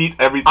runs the Heat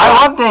every time.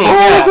 I love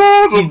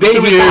Dame. He's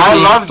been here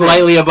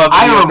slightly above.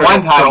 I remember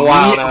one time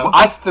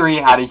us three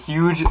had a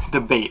huge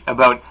debate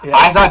about.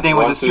 I thought Dame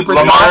was a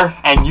superstar,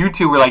 and you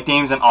two were like,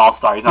 Dame's an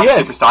all-star. He's not a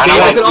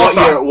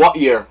superstar. What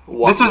year?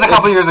 This was a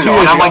couple years ago,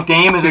 and I'm like,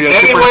 Dame is a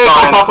superstar. Anyway,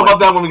 we'll talk about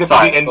that when we get to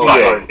the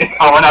NBA.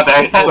 Oh, we're not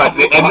there yet.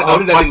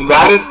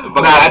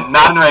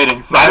 Madden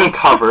ratings. Madden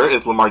cover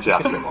is Lamar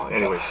Jackson.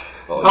 Anyways.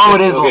 Oh,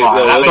 it is Lamar.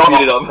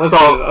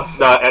 So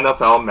the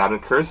NFL Madden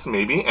curse,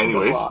 maybe.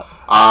 Anyways,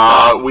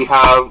 we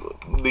have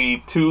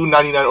the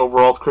 299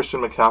 overalls,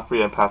 Christian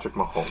McCaffrey and Patrick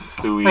Mahomes.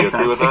 Do we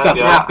agree with that?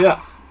 Yeah.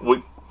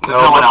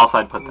 There's no one else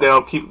I'd put there. They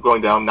don't keep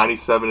going down.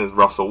 97 is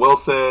Russell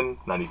Wilson.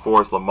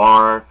 94 is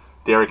Lamar.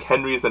 Derrick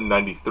Henry is at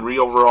 93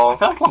 overall. I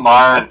feel like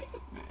Lamar.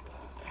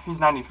 He's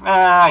 90.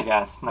 I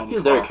guess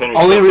 94. Derrick Henry.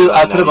 Only reason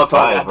I put him up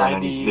at at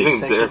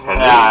 96. Derrick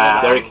Henry?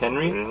 Yeah. Derrick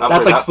Henry.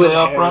 That's like split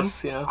up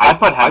runs. I'd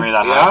put Henry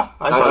that high.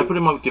 I put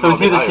him up. So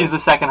he's the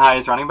second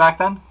highest running back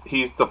then?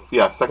 He's the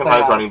second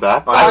highest running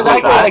back.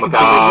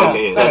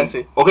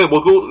 Okay,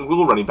 we'll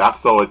go running back.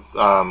 So it's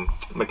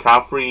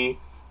McCaffrey,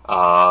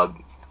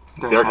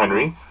 Derrick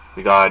Henry.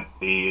 We got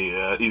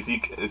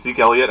Zeke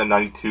Elliott at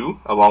 92,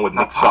 along with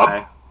Nick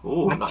Chubb.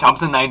 Nick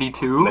Chubb's at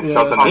 92. Nick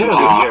Chubb's at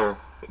 92.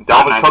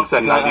 Dalvin Cook's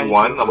at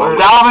 91.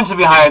 Dalvin should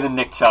be higher than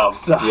Nick Chubb.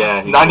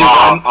 Yeah,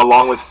 91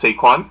 along with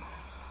Saquon.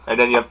 And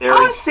then you have Aaron.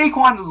 How is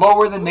Saquon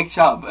lower than Nick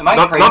Chubb? Am I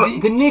crazy?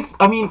 The Knicks,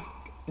 the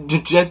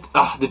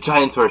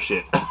Giants were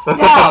shit.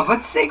 Yeah, but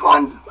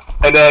Saquon's...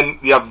 And then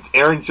you have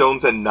Aaron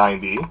Jones at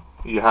 90.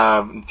 You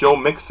have Joe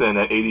Mixon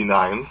at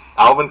 89.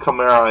 Alvin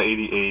Kamara at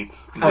 88.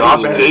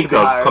 Josh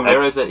Jacobs.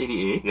 Kamara's at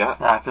 88. Yeah.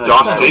 I feel like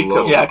Josh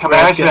Jacobs. Yeah,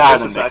 Kamara's higher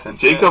than Mixon.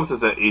 Jacobs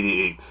is at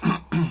 88.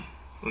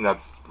 And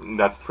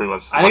that's pretty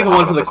much. I think the what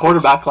one for the happened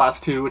quarterback class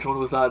too. Which one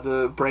was that?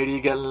 The Brady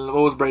getting. What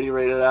was Brady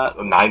rated at?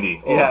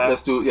 90. Yeah.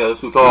 Let's do. So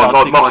see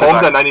Mahomes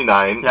quarterbacks. at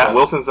 99. Yeah.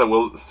 Wilson's at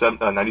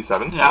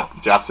 97. Yeah.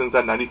 Jackson's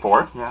at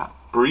 94. Yeah.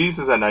 Breeze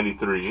is at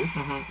 93.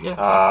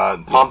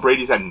 Yeah. Tom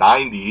Brady's at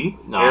 90.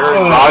 No.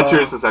 Aaron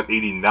Rodgers is at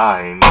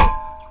 89.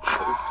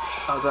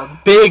 That was a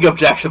big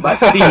objection by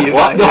Steve.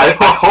 What? I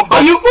hope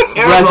you put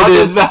Aaron Resident-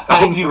 Rodgers back. I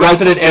hope you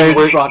Resident guys Aaron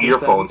wear Rodgers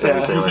earphones or fan.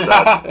 anything like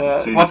that.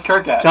 Yeah. Jeez. What's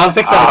Kirk at? John,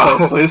 fix that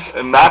close, please.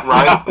 And Matt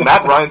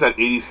Ryan's at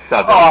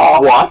 87.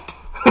 Oh. What?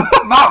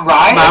 Matt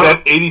Ryan? And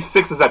then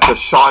 86 is at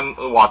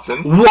Deshaun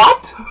Watson.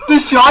 What?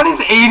 Deshaun is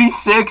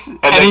 86, and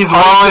then he's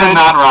lower than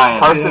Matt Ryan.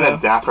 Carson Yeah.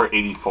 and Dak are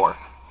 84.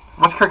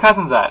 What's Kirk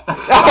Cousins at?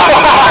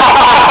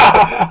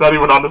 Not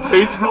even on this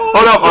page. Hold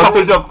up, I'll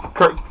search up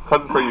Kirk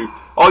Cousins for you.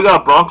 Oh, you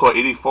got a Bronco,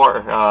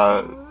 84.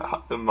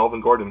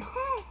 Melvin Gordon.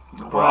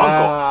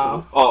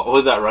 Wow. Oh,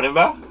 who's that running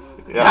back?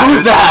 Yeah.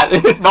 Who's that?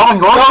 Melvin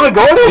Gordon? Melvin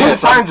Gordon? Yeah,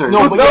 Chargers.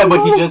 No,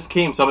 but he just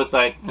came, so I'm just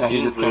like, Yeah,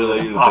 he just came really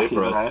this play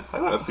for offseason, us. right?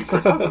 I want to see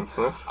Kirk Cousins.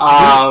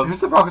 Who's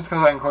the Broncos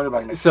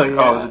quarterback next So year?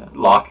 yeah. Oh, is it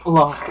Locke?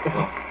 Lock.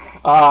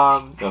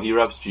 No, he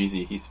reps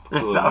Jeezy. He's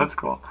cool. That was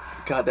cool.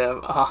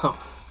 Goddamn.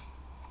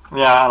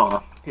 Yeah, I don't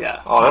know.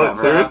 Yeah. Oh, no,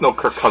 Whatever. there is no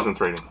Kirk Cousins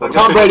rating. I guess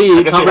Tom they- I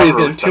Brady. guess Tom they Brady's haven't getting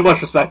released too that.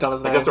 much respect on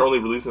his I name. guess they're only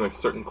releasing like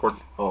certain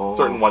Oh.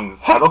 certain ones.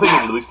 I don't think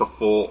they released a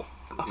full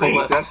ratings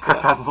list. yet. Kirk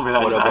Cousins will be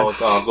What 99.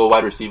 about go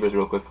wide receivers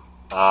real quick?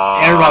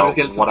 Aaron Rodgers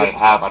getting some what I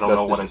disrespect. have. I don't know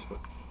That's what I.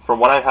 disrespect. From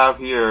what I have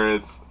here,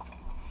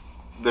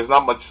 there's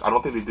not much. I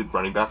don't think they did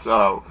running backs,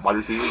 wide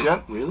receivers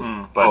yet. Really?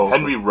 But Oh,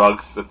 Henry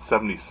Ruggs at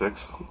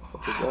 76.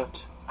 What is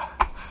that?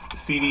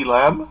 CD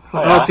Lamb. Oh,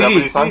 Oh, yeah.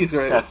 CD's 75.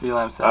 great. Yeah, CeeDee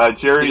Lamb said.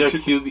 Jerry, These are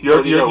QB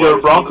your these are your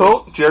wide Bronco,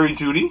 receivers. Jerry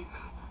Judy.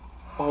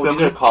 Oh, these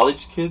are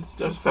college kids.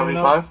 Just coming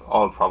up? 75.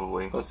 Oh,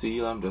 probably. Oh,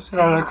 see, I'm just.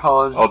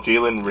 college. Oh,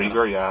 Jalen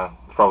Rieger. Yeah,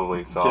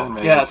 probably. So Jalen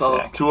Reagor's Yeah, it's all-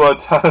 sick. Tua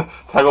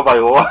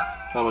Tagovailoa.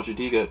 How much did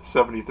he get?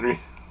 73.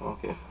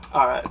 Okay.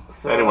 All right.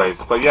 So,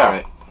 Anyways, but yeah. All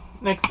right.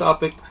 Next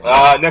topic.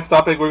 Next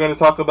topic, we're going to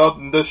talk about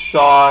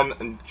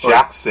Deshaun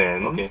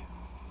Jackson. Okay.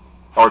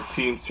 Or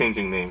teams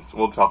changing names.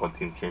 We'll talk about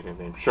teams changing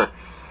names. Sure.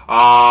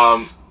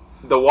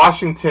 The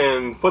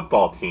Washington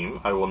football team.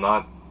 I will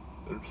not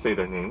say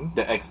their name.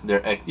 Their ex.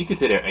 You could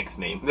say their ex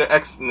name. Their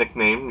ex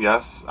nickname,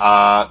 yes.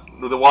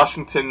 The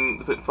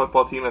Washington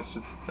football team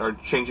are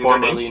changing their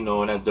Formerly name.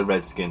 known as the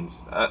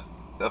Redskins.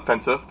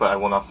 Offensive, but I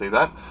will not say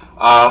that.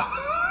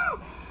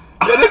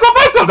 It is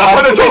offensive. That's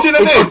why they're changing the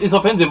name. It's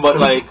offensive, but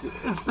like,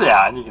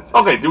 Yeah, you can say.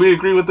 Okay, do we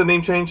agree with the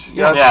name change?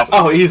 Yes.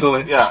 Oh,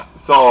 easily. Yeah.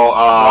 So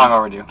Long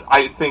overdue.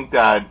 I think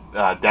that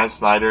Dan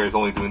Snyder is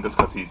only doing this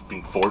because he's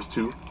being forced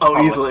to.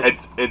 Oh, easily.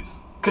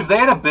 It's Because they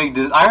had a big...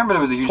 I remember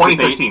there was a huge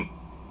debate. 2013.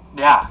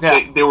 Yeah.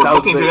 Yeah, They were that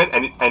was looking big. to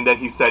it, and then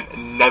he said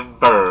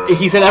never.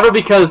 He said ever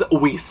because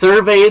we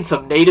surveyed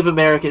some Native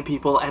American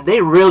people and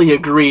they really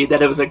agreed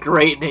that it was a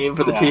great name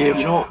for the Yeah, team.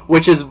 you know-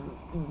 which is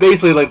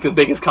basically like the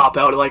biggest cop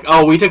out. Like,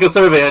 oh, we took a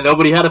survey and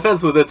nobody had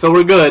offense with it, so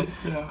we're good.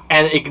 Yeah.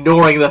 And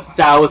ignoring the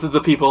thousands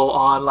of people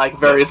on like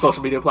various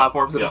social media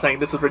platforms that Yeah. are saying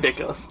this is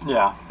ridiculous.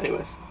 Yeah.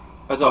 Anyways,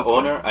 as an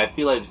owner, I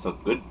feel like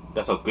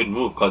that's a good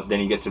move because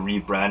then you get to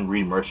rebrand,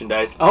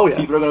 re-merchandise. Oh, yeah.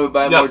 People are going to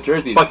buy Yes, more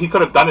jerseys. but he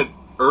could have done it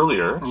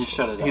earlier. You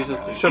should have. he was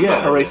just Should've a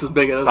done it. racist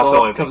bigot. That's That's the all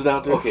only it comes thing.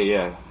 down to. Okay,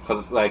 yeah, because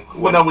it's like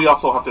Well, now we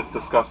also have to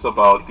discuss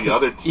about the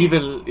other teams.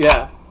 Even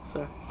yeah.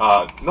 Sorry.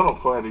 No,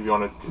 go ahead if you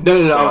want to.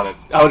 No. on it.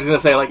 I was gonna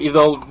say like even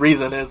the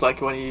reason is like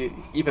when he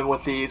even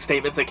with the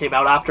statements that came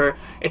out after,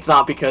 it's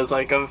not because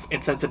like of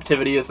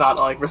insensitivity. It's not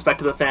like respect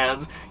to the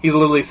fans. He's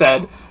literally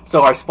said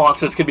so our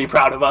sponsors can be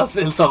proud of us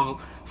in some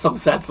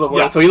sense of the word.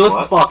 Yeah. So he lists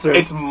What? sponsors.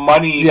 It's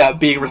money. Yeah,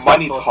 being money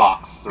respectful.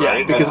 talks,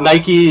 right? Yeah, because And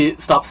Nike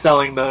stopped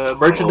selling the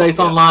merchandise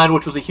yeah. online,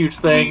 which was a huge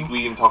we, thing. we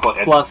even talk about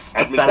Plus the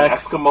Edmonton FedEx.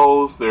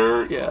 Eskimos.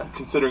 They're Yeah.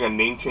 considering a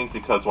name change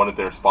because one of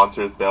their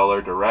sponsors,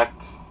 Baylor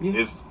Direct, Yeah.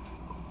 is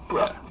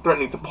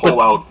threatening to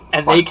pull out.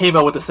 And they came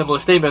out with a similar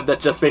statement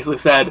that just basically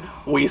said,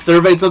 we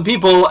surveyed some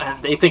people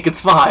and they think it's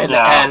fine.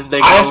 Yeah. And they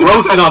I got actually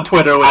roasted took that- on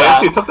Twitter with I that.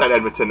 actually took that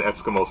Edmonton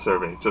Eskimo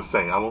survey. Just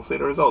saying, I won't say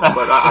the results,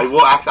 but I will.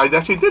 I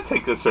actually did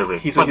take the survey.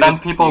 He's But then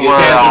people he's were,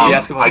 fans of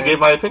the um, Eskimo I game. gave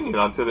my opinion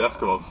onto the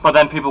Eskimos. But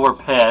then people were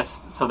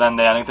pissed, so then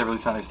I think they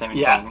released another statement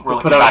Yeah, saying, we're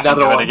put looking out back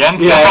into another it one again.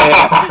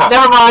 Yeah.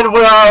 Never mind. We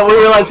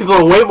realized people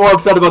are way more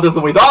upset about this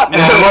than we thought,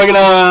 and we're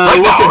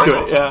gonna look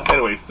into it. Yeah.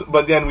 Anyways,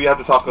 but then we have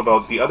to talk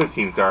about the other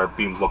teams that are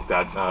being looked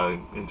at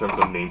in terms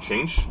of name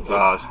change.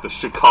 The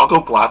Chicago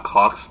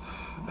Blackhawks.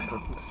 I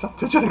don't stop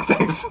fidgeting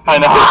things. I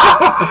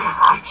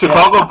know.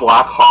 Chicago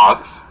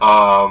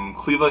Blackhawks.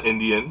 Cleveland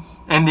Indians.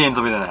 Indians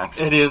will be the next.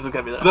 It is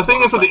gonna be that. The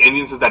thing is with the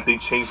Indians is that they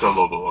changed their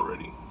logo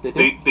already. Did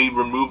They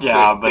removed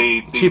Yeah, the, but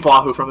they Chief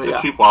Wahoo from it. the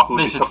Yeah. Chief Wahoo.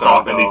 They They should took it still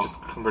off and they go.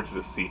 just converted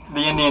to C. The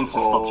Indians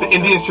should still The change.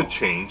 Indians should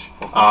change.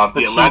 The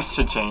Atlanta, Chiefs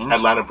should change.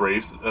 Atlanta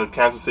Braves,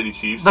 Kansas City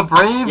Chiefs, The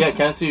Braves. Yeah,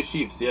 Kansas City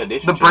Chiefs. Yeah, they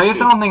should. The change Braves,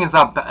 too. I don't think is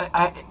that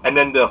bad. and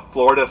then the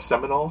Florida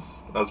Seminoles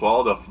as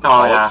well. The Oh,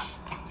 college yeah.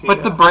 team.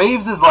 But the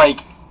Braves is like,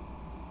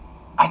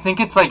 I think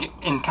it's like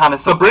in kind of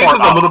The support Braves is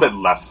a little bit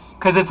less.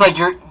 because it's like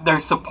they're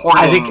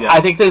supporting.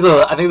 I think there's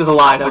a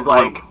line of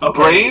like The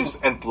Braves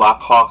and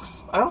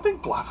Blackhawks. I don't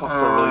think Blackhawks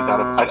are really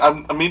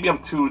that. Maybe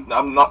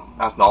I'm not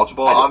as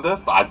knowledgeable on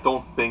this, but I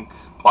don't think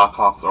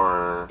Blackhawks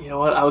are. You know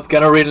what? I was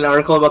gonna read an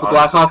article about the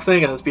Honestly. Blackhawks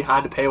thing, and it's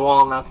behind a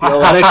paywall on The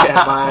Athletic,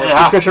 and my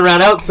subscription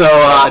ran out, so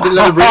I didn't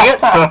let it bring it.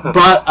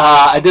 But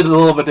I did a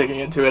little bit digging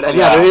into it, and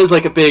Yeah. there is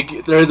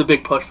a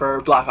big push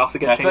for Blackhawks to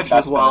get changed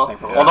as well.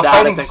 Well, the That, I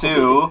Fighting think,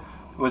 Sioux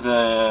was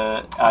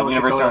a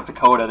University of North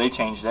Dakota. They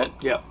changed it.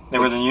 Yeah. They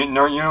were the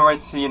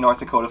University of North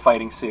Dakota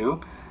Fighting Sioux,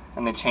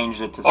 and they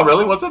changed it to. Oh,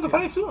 really? something. Was it the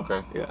Fighting Sioux?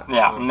 Okay. Yeah.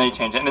 Yeah, and they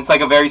changed it, and it's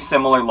like a very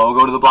similar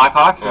logo to the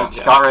Blackhawks. Yeah. And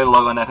it got rid of the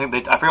logo, and I think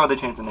I forget what they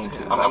changed the name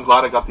to. I'm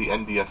glad I got the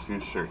NDSU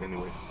shirt,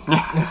 anyways.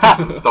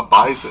 The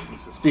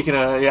Bisons. Speaking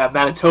of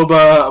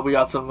Manitoba, we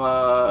got some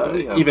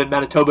yeah. even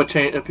Manitoba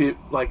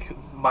like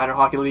minor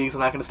hockey leagues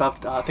and that kind of stuff.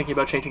 Thinking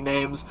about changing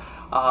names.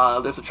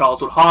 There's the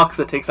Charleswood Hawks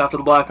that takes after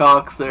the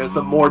Blackhawks. There's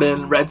the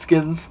Morden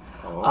Redskins.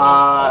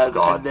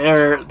 God.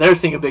 And they're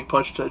seeing a big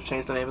push to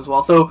change the name as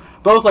well. So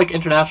both like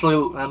internationally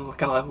and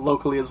kind of like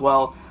locally as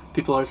well,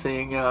 people are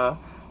seeing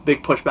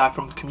big pushback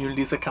from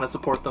communities that kind of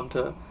support them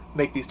to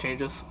make these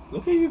changes.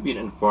 Look at you being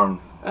informed.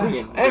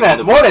 Hey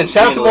man, Morden!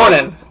 Shout out to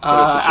Morden!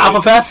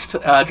 Alpha Fest,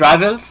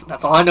 drive-ins,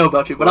 that's all I know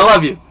about you, but I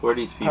love you. Where are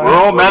these people?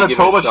 Rural Where are you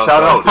giving Manitoba, shout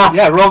shout outs? out.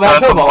 Yeah, rural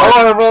Shout out to Manitoba. All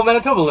Morden. our rural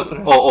Manitoba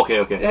listeners. Oh, okay.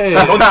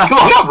 Yeah. Come on, we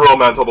got rural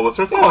Manitoba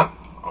listeners. Come on.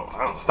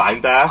 I'll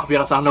Steinbach. be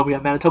honest, I don't know if we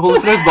have Manitoba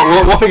listeners, but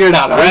we'll figure it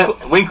out,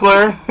 alright?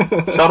 Winkler.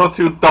 Shout out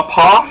to The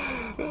Paw.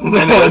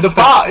 Anyways. The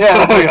pot,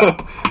 yeah, there we go.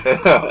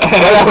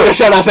 That's where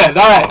shout outs end.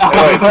 Alright.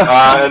 Anyway,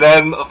 and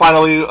then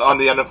finally on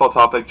the NFL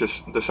topic,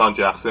 just Deshaun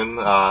Jackson.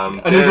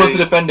 And who's supposed to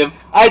defend him?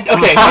 Throw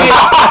me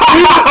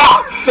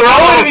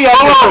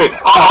Wait.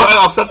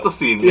 I'll set the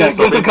scene. Yeah, here.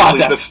 So give some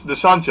basically, context.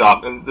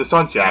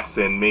 Deshaun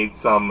Jackson made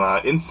some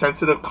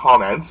insensitive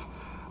comments.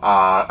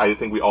 I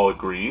think we all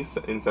agree,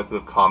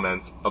 insensitive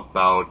comments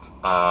about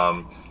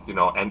and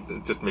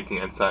just making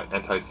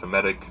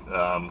anti-Semitic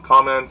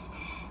comments.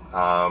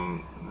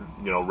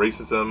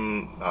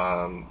 Racism.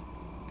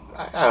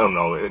 I don't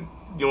know.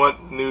 You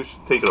want Noosh?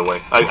 Take it away.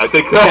 I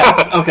think.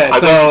 Yes. Okay. I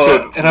think we So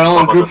should in our talk little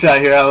about group this.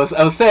 chat here, I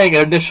was saying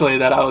initially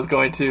that I was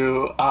going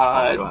to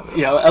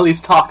at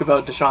least talk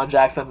about Deshaun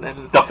Jackson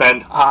and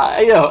Defend.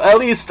 at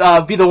least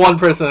be the one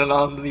person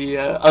on the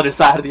other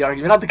side of the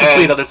argument, not the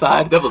complete And other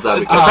side. Devil's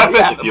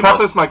advocate.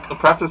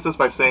 Preface this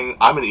by saying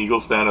I'm an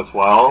Eagles fan as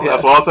well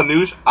Yes. as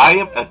Noosh. I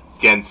am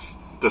against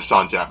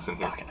Deshaun Jackson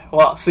here. Okay.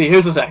 Well, see,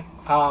 here's the thing.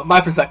 My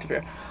perspective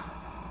here.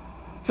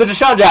 So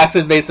Deshaun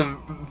Jackson made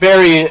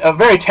a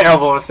very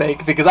terrible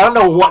mistake because I don't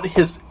know what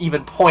his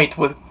even point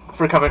was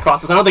for coming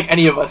across this. I don't think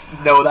any of us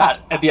know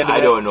that at the end of it.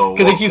 I don't know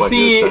Because if you what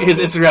see he was his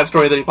trying to Instagram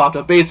story that he popped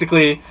up,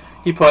 basically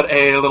he put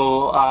a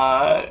little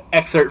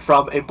excerpt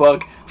from a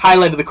book,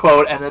 highlighted the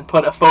quote, and then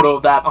put a photo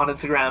of that on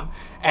Instagram.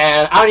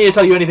 And I don't need to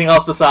tell you anything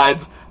else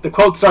besides the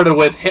quote started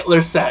with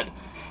 "Hitler said,"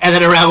 and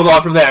then it rambled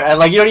on from there.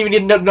 And you don't even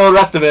need to know the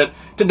rest of it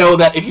to know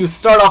that if you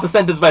start off a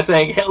sentence by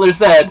saying "Hitler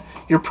said,"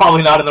 you're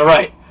probably not in the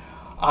right.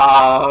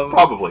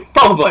 Probably.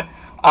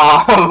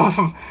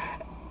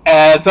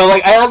 And so,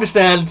 I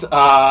understand,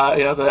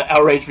 the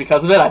outrage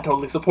because of it. I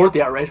totally support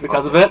the outrage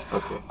because of it.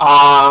 Okay.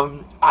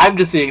 I'm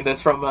just seeing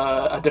this from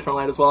a different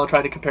light as well and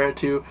trying to compare it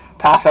to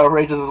past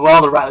outrages as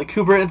well. The Riley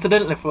Cooper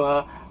incident,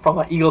 from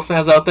my Eagles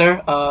fans out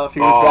there a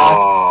few years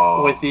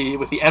back with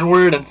the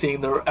N-word and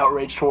seeing the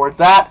outrage towards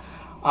that.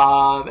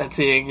 And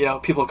seeing,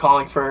 people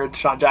calling for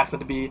Deshaun Jackson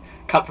to be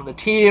cut from the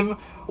team.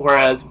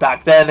 Whereas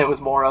back then it was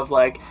more of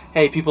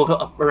hey,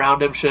 people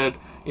around him should,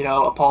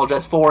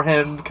 apologize for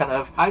him, kind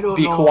of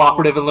be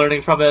cooperative in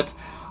learning from it.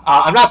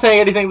 I'm not saying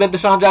anything that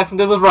Deshaun Jackson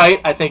did was right.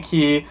 I think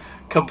he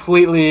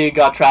completely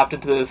got trapped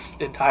into this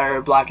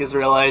entire Black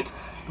Israelite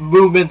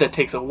movement that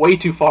takes it way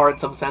too far in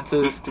some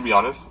senses. To be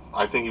honest,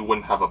 I think he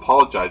wouldn't have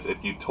apologized if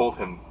you told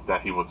him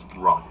that he was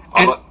wrong.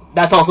 And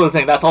that's also the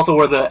thing. That's also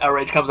where the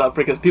outrage comes up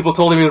because people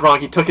told him he was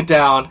wrong. He took it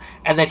down,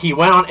 and then he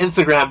went on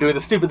Instagram doing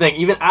the stupid thing.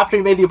 Even after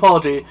he made the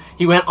apology,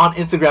 he went on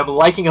Instagram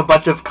liking a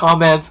bunch of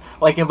comments,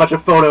 liking a bunch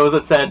of photos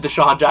that said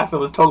Deshaun Jackson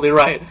was totally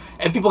right.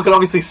 And people could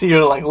obviously see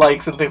your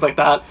likes and things like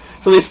that.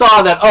 So they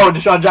saw that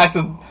Deshaun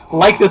Jackson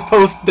liked this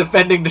post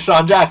defending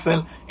Deshaun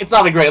Jackson. It's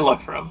not a great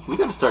look for him. We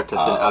gotta start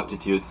testing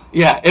aptitudes.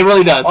 Yeah, it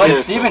really does. Well,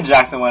 It's- Steven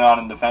Jackson went on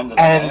and defended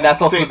him. and right?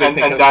 that's also See, the big and,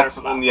 thing. and that that's hurts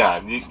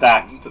about it.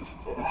 Stacks.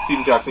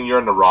 Steven Jackson, you're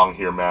in the wrong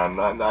here, man.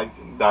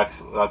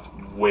 That's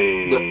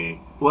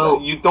way.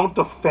 Well- you don't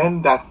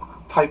defend that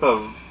type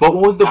of. But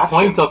what was the actions.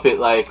 point of it?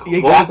 What was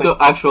Exactly. the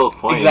actual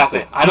point?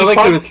 Exactly. I don't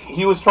think there was.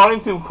 He was trying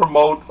to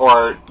promote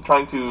or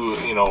trying to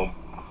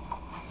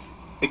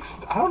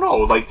I don't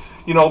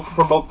know,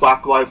 promote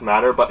Black Lives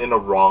Matter, but in a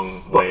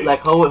wrong way.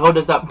 How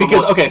does that promote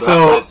Because, okay, Black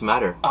so- Lives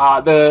Matter?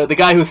 The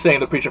guy who's saying,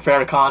 the preacher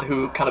Farrakhan,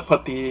 who kind of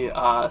put the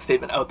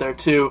statement out there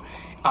too,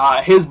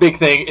 his big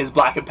thing is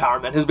black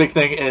empowerment. His big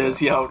thing is,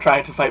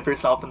 trying to fight for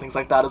yourself and things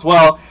like that as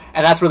well.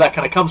 And that's where that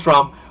kind of comes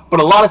from. But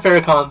a lot of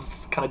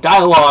Farrakhan's kind of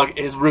dialogue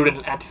is rooted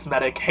in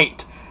anti-Semitic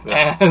hate.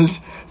 And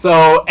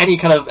so any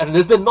kind of, and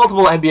there's been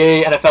multiple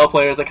NBA, NFL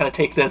players that kind of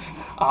take this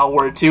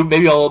word too,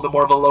 maybe a little bit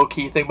more of a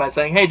low-key thing by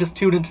saying, hey, just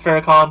tune into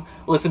Farrakhan,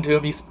 listen to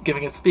him, he's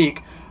giving a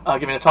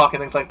giving a talk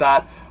and things like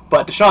that.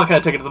 But Deshaun kind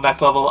of took it to the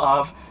next level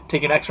of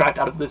taking an extract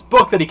out of this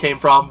book that he came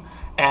from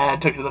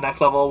and took it to the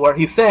next level where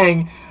he's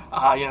saying,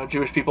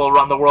 Jewish people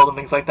run the world and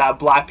things like that.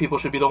 Black people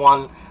should be the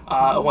ones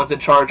in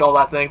charge, all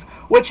that things.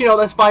 Which,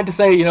 that's fine to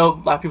say,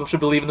 black people should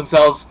believe in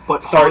themselves.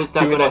 But start how is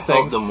that doing going to those help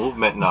things. the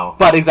movement now?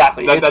 But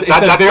exactly. It's a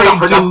that's very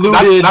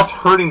diluted... That's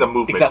hurting the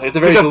movement. Exactly. It's a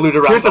very because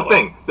diluted here's the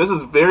roundabout. thing. This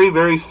is very,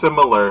 very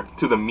similar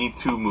to the Me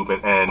Too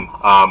movement and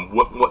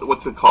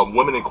what's it called?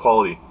 Women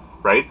equality,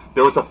 right?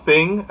 There was a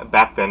thing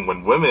back then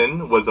when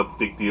women was a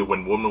big deal,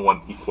 when women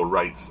want equal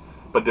rights.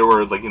 But there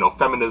were,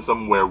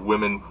 feminism where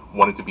women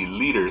wanted to be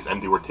leaders and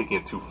they were taking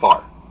it too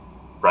far,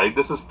 right?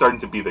 This is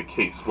starting to be the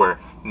case where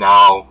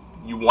now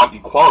you want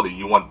equality.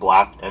 You want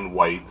black and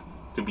white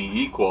to be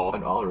equal.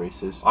 On all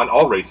races. On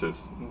all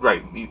races,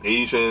 right. The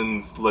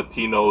Asians,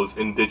 Latinos,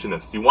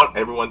 Indigenous. You want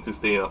everyone to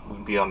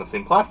be on the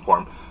same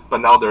platform. But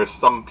now there are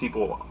some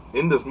people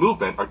in this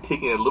movement are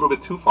taking it a little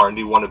bit too far and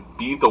they want to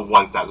be the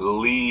ones that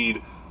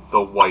lead the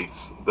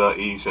whites, the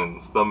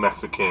Asians, the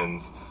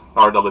Mexicans,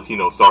 or the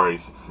Latinos,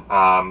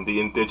 the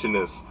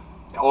Indigenous,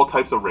 all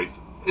types of race.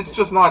 It's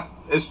just not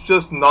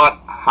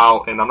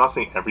how, and I'm not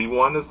saying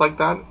everyone is like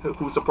that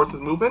who supports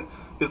this movement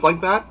is like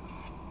that,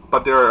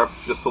 but there are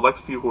just select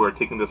few who are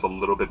taking this a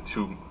little bit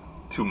too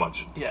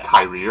much. Yeah.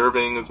 Kyrie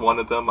Irving is one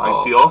of them,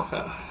 I feel.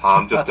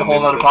 That's a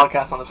whole other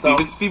podcast on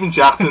itself. Steven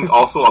Jackson's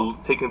also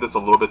taking this a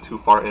little bit too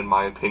far, in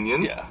my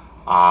opinion. Yeah.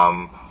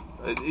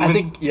 I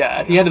think,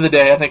 at the end of the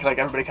day, I think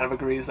everybody kind of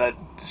agrees that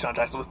Deshaun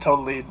Jackson was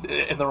totally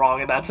in the wrong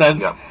in that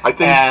sense. Yeah, I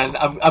think, and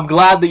I'm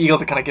glad the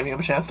Eagles are kind of giving him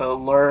a chance to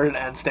learn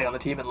and stay on the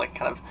team and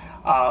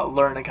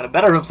learn and kind of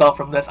better himself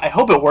from this. I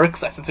hope it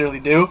works. I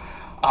sincerely do.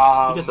 He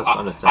just has to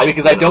understand.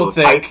 Because I don't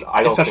think,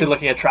 I don't especially think,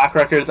 looking at track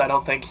records, I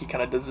don't think he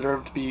kind of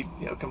deserved to be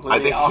completely I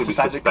think he should be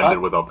ostracized. suspended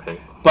without pay.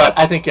 But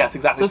I think yes,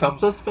 exactly.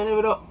 Suspended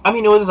without. I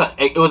mean, it was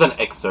an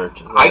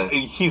excerpt.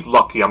 He's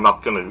lucky. I'm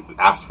not going to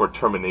ask for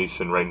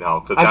termination right now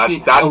because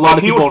a lot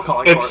of people are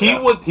calling for it.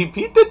 If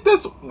he did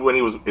this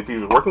if he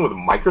was working with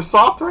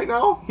Microsoft right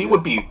now, he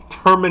would be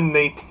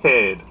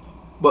terminated,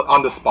 but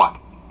on the spot.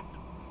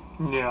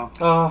 Yeah.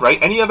 Right.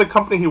 Any other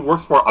company he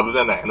works for other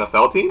than the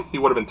NFL team, he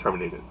would have been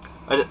terminated.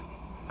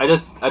 I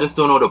just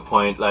don't know the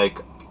point. I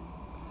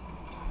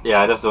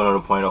just don't know the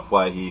point of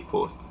why he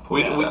posted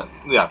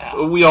that.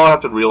 We all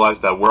have to realize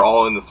that we're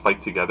all in this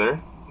fight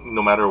together.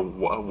 No matter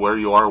where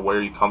you are,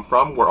 where you come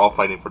from, we're all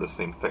fighting for the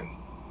same thing.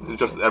 It's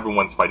just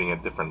everyone's fighting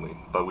it differently.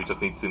 But we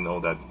just need to know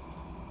that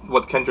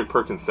what Kendrick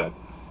Perkins said.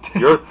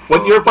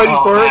 What you're fighting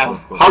for it,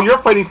 how you're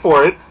fighting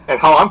for it, and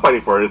how I'm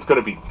fighting for it, it's going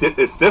to be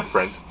it's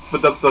different.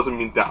 But that doesn't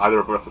mean that either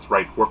of us is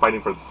right. We're fighting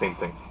for the same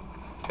thing.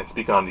 And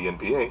speaking on the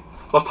NBA,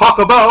 let's talk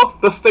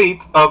about the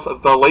state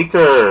of the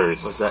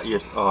Lakers. Was that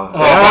yours?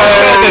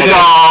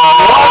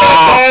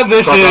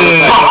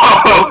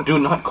 Transition. Do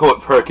not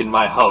quote Perk in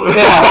my house.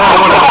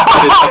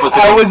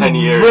 I was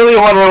really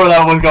wondering where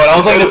that was going. I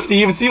was like, to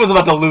Steve. Steve was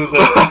about to lose it.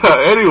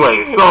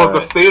 Anyway, so the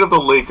state of the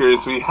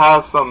Lakers, we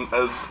have some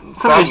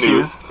sad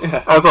issues. news.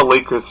 As a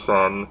Lakers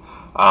fan,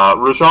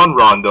 Rajon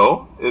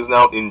Rondo is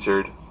now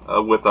injured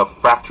with a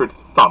fractured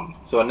thumb.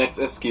 So next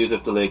excuse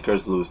if the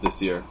Lakers lose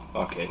this year.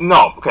 Okay.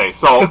 No, okay,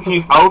 so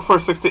he's out for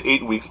 6 to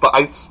 8 weeks, but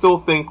I still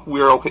think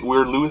we're okay.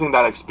 We're losing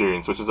that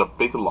experience, which is a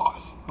big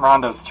loss.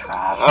 Rondo's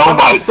trash. Oh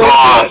my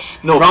gosh!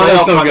 No,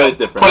 Rondo's so good. is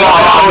different.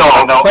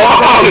 No.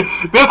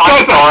 This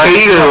guy's a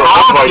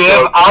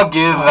hater. I'll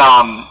give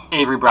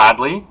Avery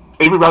Bradley.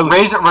 Avery Bradley.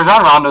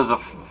 Rajon Rondo's a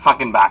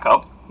fucking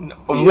backup.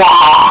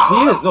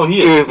 Wow!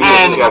 He is.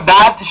 And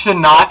that should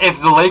not. If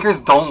the Lakers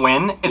don't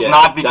win, it's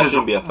not because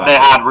be a they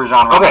had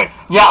Rajon Rondo. Okay.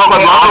 Yeah.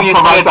 Okay.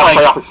 Obviously, it's like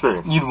playoff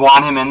experience. you'd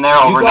want him in there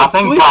over got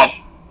nothing.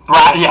 Swish.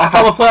 But That's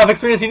all the playoff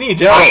experience you need,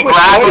 Joe. Okay,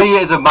 Bradley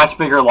is a much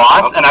bigger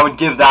loss, and I would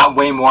give that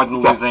way more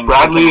than losing.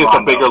 Bradley is a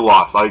Rondo. bigger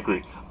loss. I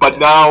agree. But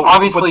now,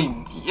 Obviously,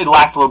 it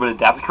lacks a little bit of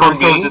depth.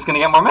 Caruso is just going to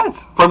get more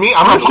minutes. for me,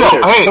 I'm not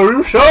sure. Hey,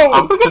 Caruso.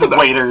 I'm gonna get to that.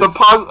 Waiters.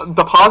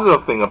 The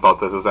positive thing about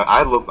this is that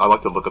I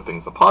like to look at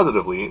things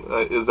positively.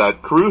 Is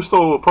that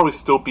Caruso will probably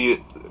still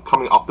be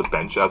coming off the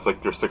bench as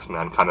like your sixth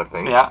man kind of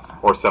thing,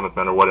 or seventh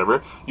man or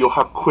whatever. You'll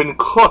have Quinn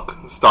Cook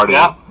starting.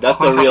 Yeah, That's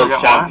a real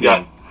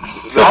champion.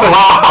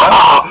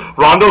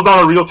 Rondo's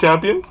not a real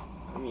champion.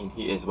 I mean,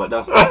 he is, but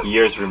that's like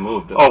years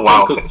removed. Oh,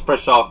 wow. Cook's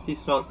fresh off. He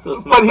still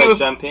smells But like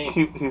champagne.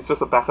 he's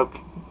just a backup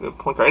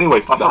point guard.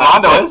 Anyways, That's what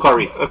Rondo is.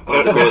 Curry.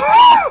 Anyways,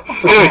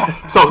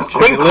 so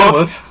Quinn Cook.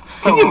 Lewis.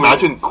 Can you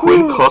imagine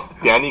Quinn Cook,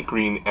 Danny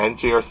Green, and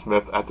J.R.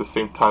 Smith at the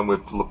same time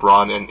with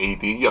LeBron and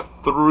AD? You have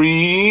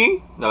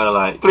three. Not gonna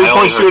lie, Three-point I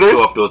only heard shooters?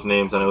 two of those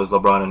names, and it was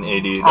LeBron and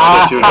AD. They're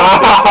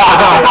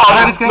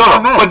just going to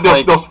get minutes.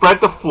 But they'll spread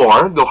the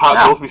floor.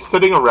 They'll be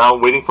sitting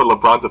around waiting for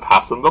LeBron to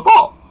pass them the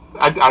ball.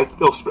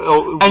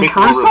 It'll And make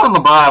Caruso room. and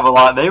LeBron have a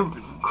lot.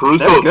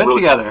 Caruso they're is good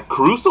really, together.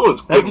 Caruso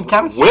is They have good good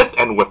chemistry. with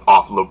and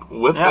without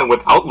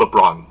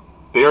LeBron.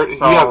 He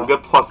has a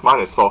good plus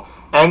minus. So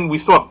And we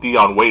still have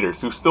Dion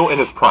Waiters, who's still in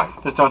his prime.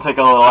 Just don't take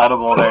a little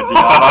edible there, Dion.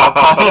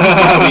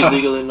 Are we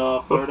legal in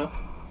Florida?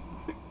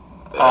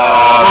 They're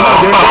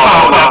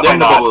They're in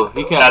the not. bubble.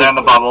 He can't. They're in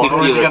the bubble. His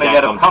Who's dealer gonna can't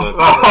get a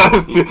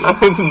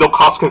come to. No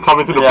cops can come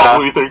into the Yeah.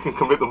 bubble either. You can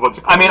commit a bunch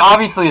of I mean,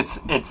 obviously,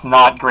 it's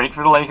not great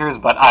for the Lakers,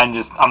 but I'm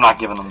not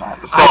giving them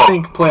that. So, I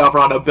think playoff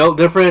Rondo built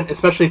different,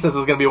 especially since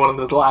it's going to be one of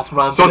those last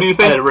runs. So do you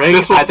think at a ring,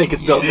 this will? I think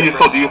it's built different.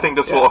 So do you think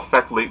this will Yeah.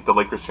 affect the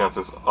Lakers'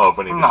 chances of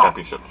winning the No.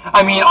 championship?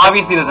 I mean,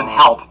 obviously, it doesn't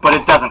help, but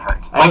it doesn't hurt.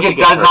 I don't Like, it think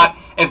it does not.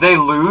 hurts. If they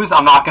lose,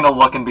 I'm not going to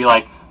look and be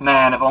like,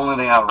 man, if only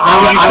they have.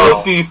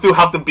 Do you still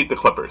have to beat the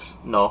Clippers?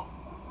 No.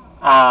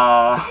 Did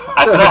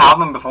I have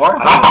them before?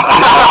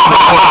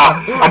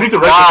 I need to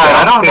register.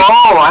 I don't know.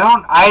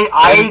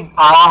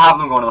 I'll have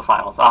them going to the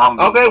finals. I'll have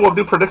them Okay, we'll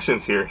do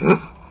predictions here.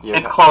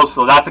 It's close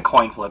though. That's a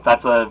coin flip.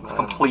 That's a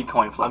complete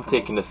coin flip. I'm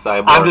taking the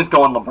cyborg. I'm just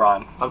going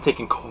LeBron. I'm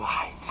taking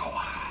Kawhi.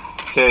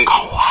 Okay.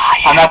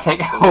 I'm not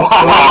taking. I'm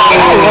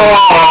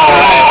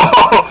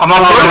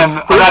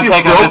not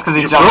taking him just because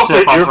he jumped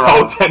ship on Toronto.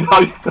 earphones, and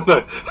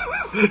now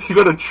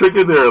you're gonna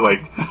trigger their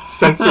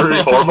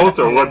sensory hormones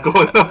or what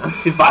going on?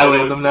 He's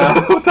violating them now.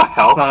 What the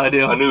hell? It's not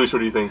ideal. Anush, what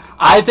do you think?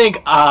 I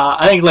think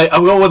I'm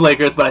going with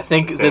Lakers, but I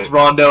think this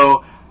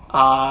Rondo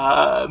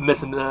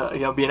missing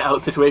the being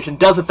out situation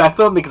does affect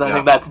them because I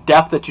think that's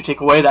depth that you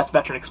take away, that's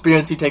veteran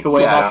experience you take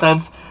away in that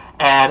sense.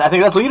 And I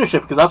think that's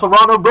leadership because that's what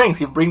Rondo brings.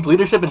 He brings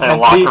leadership and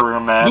intensity. Locker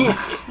room, man. On the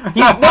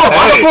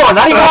floor,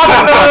 not even on the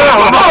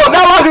floor. No,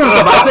 not locker room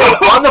stuff. I say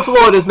on the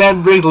floor, this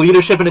man brings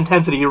leadership and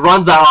intensity. He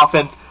runs that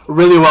offense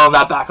really well in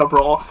that backup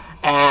role.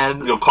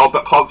 And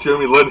Call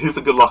Jeremy Lin. He's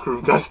a good locker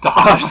room guy.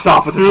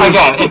 stop with this.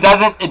 Again, it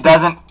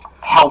doesn't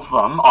help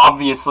them.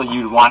 Obviously,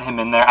 you'd want him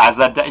in there as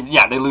that.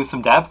 They lose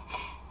some depth.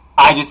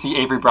 I just see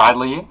Avery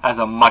Bradley as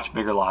a much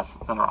bigger loss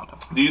than Rondo.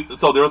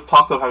 So there was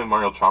talks of having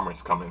Mario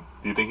Chalmers come in.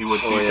 Do you think he would?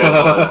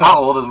 How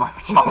old is Mario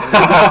Chalmers?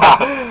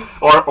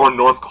 or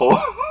North Cole?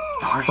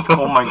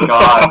 Oh my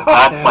God,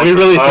 that's we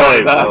really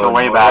Alright, that's a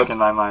way back in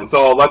my mind.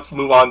 So let's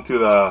move on to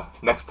the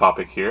next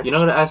topic here. You're not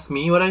gonna ask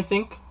me what I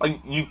think?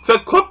 You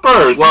said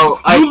Clippers. Well,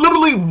 you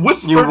literally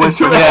whispered You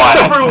whispered into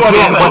it. everyone.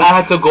 Yeah, but I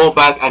had to go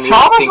back and really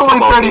Chalmers think only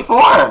about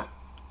 34.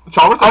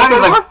 Chalmers I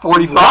think he's like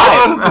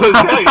 45.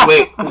 Okay.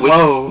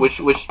 it. Wait,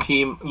 which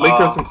team?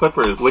 Lakers and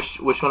Clippers. Which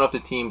one of the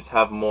teams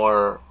have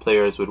more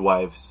players with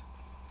wives?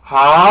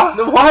 Huh?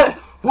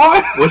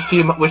 What?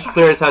 Which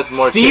players has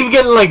more? Steve kids?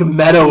 getting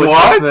meta with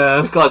What? this,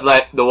 man. Because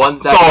the ones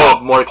that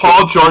have more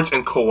Paul kids. George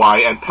and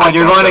Kawhi and Pat. What,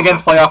 you're going Bev.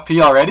 against playoff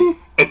P already?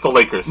 It's the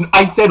Lakers.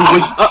 I said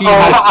which team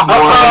has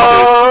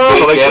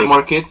more? They have Lakers.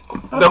 more kids.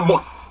 They're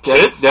more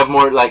kids. They have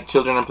more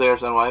children and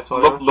players than wives.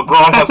 Or whatever?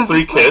 LeBron has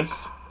 3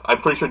 kids. I'm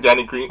pretty sure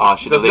Danny Green. Oh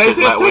shit! The Does Lakers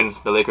Danny might have win. kids?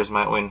 The Lakers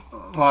might win.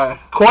 Why?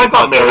 Kawhi's Because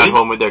not they're at married.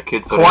 home with their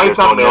kids, so Kawhi's there's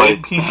no not married.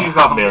 noise. PG's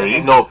not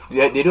married. No,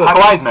 yeah, they do.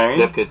 Kawhi's married.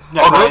 They have kids.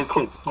 Yeah, Kawhi has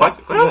kids. Kawhi's,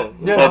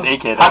 Yeah. He has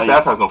 8 kids. Pat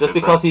Bev has no Just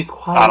kids. because he's I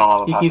quiet, don't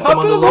know he about keeps that. them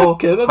on the low.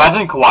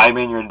 Imagine Kawhi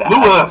being your dad. Lou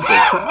Williams kid.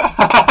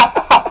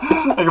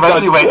 Like,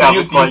 imagine you wake up,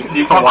 it's like Do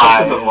you count Kawhi.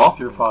 coaches as well? It's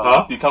your father.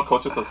 Huh? Do you count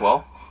coaches as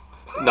well?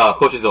 No,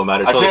 coaches don't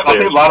matter. It's I only think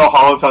players. Lionel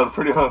Hollins has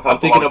pretty. I'm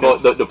thinking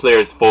about the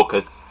players'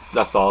 focus.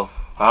 That's all.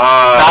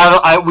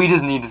 We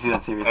just need to see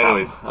that series.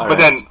 Anyways, All but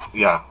right.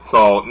 then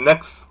so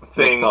next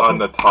thing Next topic. on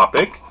the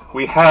topic,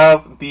 we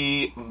have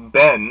the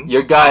Ben.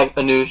 Your guy,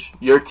 Anush,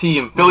 your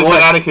team. Philly, Boy.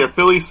 get out of here.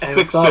 Philly Hey,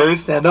 what's up?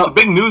 Sixers. Stand up.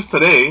 The big news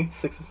today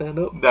Sixers stand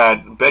up.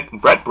 that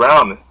Brett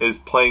Brown is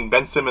playing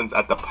Ben Simmons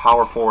at the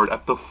power forward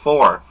at the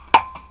 4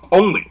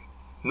 only.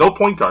 No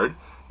point guard.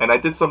 And I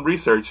did some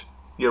research.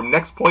 Your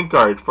next point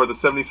guard for the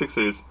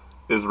 76ers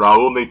is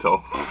Raul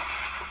Neto.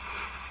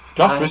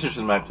 Josh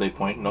Richardson might play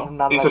point. No,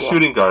 Not He's a like that.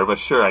 shooting guard, but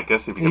sure, I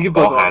guess if you He can can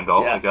play ball ball,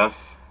 handle, yeah. I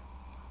guess.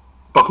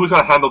 But who's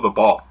gonna handle the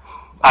ball?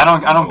 I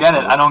don't get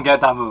it. I don't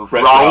get that move.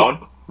 Brett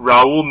Brown.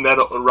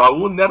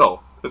 Raul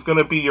Neto is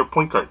gonna be your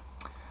point guard.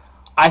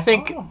 I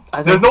think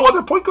There's no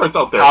other point guards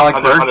out there Alec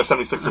on the Burks?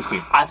 76ers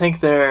team. I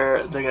think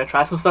they're gonna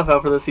try some stuff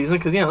out for this season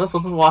because this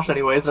wasn't washed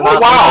anyways. They're Oh,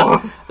 not.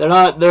 wow.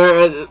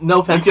 They're no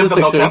offense You to give the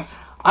them no Sixers. chance?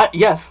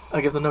 Yes,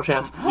 I give them no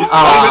chance. Even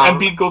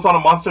Embiid goes on a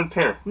monster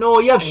tear. No,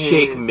 you have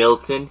Shake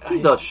Milton.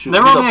 He's a shooter.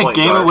 They're He's only a point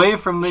game guard. away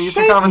from the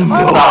Eastern Conference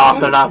Stop.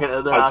 Finals. They're not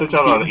gonna. They're I not search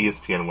out on the beating-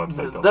 ESPN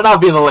website though. They're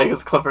not being the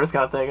Lakers Clippers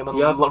kind of thing, and then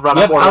You have, run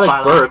you up have Alec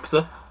quarterfinals. Burks.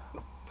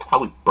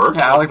 Alec Burks.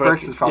 Yeah, Alec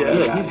Burks is probably. Yeah,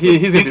 the guy.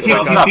 he's gonna be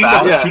fine. not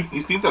bad. Yeah.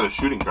 He seems as a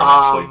shooting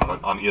guard actually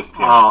on ESPN.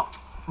 Oh,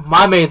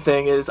 My main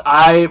thing is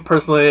I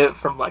personally,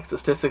 from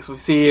statistics we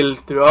see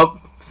throughout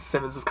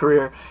Simmons'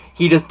 career,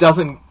 he just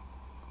doesn't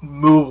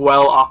move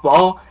well off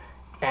ball,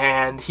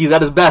 and he's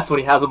at his best when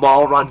he has a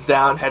ball, runs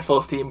down, head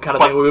full steam kind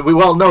of thing. We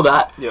well know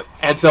that. Yep.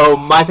 And so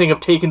my thing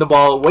of taking the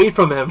ball away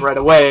from him right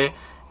away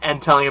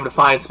and telling him to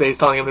find space,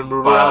 telling him to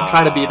move around,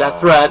 trying to be that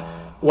threat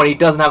when he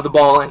doesn't have the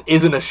ball and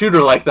isn't a shooter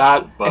like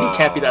that, and he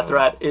can't be that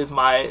threat is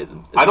my.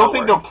 I don't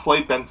think they'll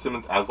play Ben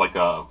Simmons as like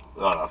a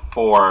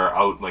 4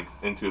 out like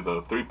into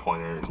the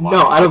 3-pointer line.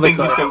 No, I don't think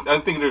so. I think I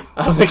don't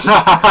think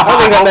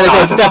that man is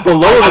going to step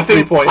below the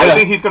 3-point. I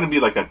think he's going to be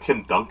like a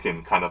Tim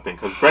Duncan kind of thing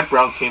because Brett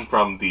Brown came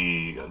from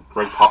the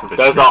Greg Popovich.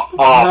 That's awful.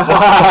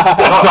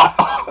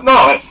 No,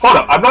 hold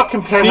up. I'm not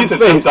comparing him to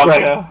Tim Duncan.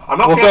 Right, I'm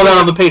not we'll throw that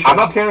on the Patreon. I'm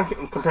not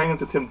comparing him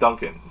to Tim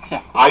Duncan.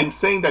 Yeah. I'm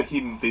saying that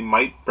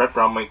Brett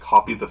Brown might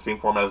copy the same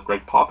format as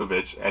Greg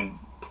Popovich and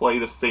play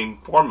the same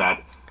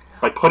format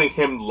by putting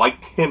him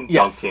like Tim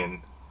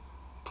Duncan.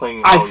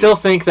 Playing. I still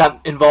think that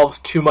involves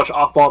too much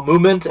off-ball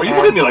movement. Are you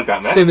looking at me like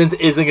that, man? Simmons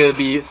isn't going to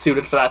be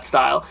suited for that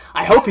style.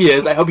 I hope he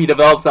is. I hope he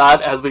develops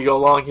that as we go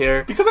along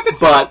here. Because I can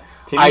see but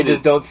I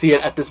just don't see it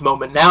at this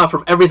moment. Now,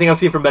 from everything I've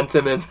seen from Ben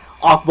Simmons,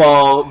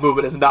 off-ball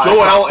movement is not.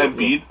 Joel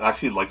Embiid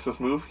actually likes this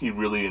move. He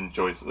really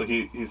enjoys.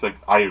 He's like,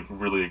 I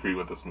really agree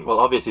with this move. Well,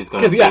 obviously he's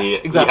going to say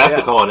yes, exactly, he has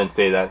to come on and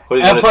say that. What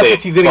and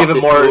plus, he's going to give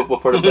it more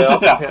before the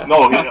playoffs. Yeah.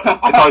 No,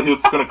 I thought he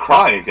was going to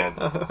cry again,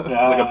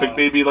 like a big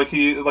baby, like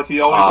he always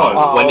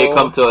was. When they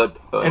come to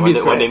when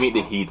they great. meet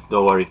the Heat,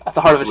 don't worry. That's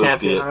the heart of a We'll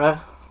champion, see it. all right?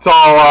 So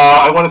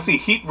I want to see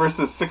Heat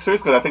versus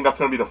Sixers because I think that's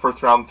going to be the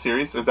first round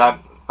series. Is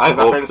that? I is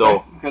that hope fair to so.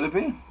 say? Could it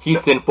be?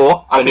 Heat's in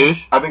 4. I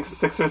think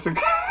Sixers.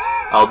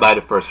 I'll buy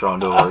the first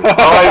round. Don't worry. All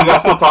right, we got to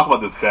still talk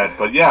about this bet,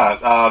 but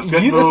yeah,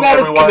 good This move. man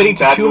is everyone. committing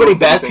to Bad too many move,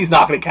 bets anything. he's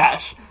not going to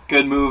cash.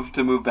 Good move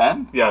to move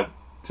Ben? Yeah,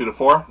 2 to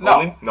 4. No.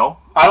 Only? No.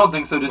 I don't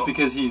think so. Just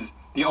because he's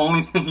the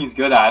only thing he's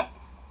good at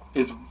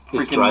is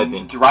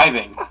freaking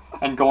driving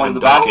and going And to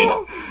the basket.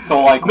 dunking.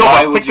 So like, No,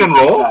 why but would pick you and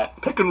take roll.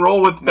 that? Pick and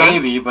roll with Ben.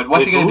 Maybe, but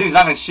what's he Wait, gonna who? do? He's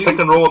not gonna shoot. Pick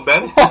and roll with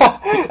Ben.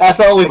 That's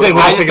the only thing.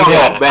 I we're just don't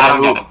get it. Ben I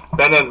don't and get who? it.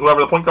 Ben and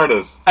whoever the point guard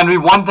is. And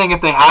it'd be one thing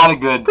if they had a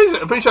good.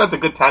 I'm pretty sure that's a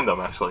good tandem,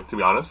 actually. To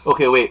be honest,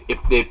 Okay, wait. If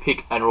they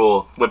pick and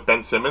roll, with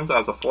Ben Simmons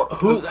as a 4.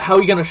 How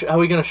are you going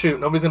to shoot?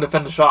 Nobody's going to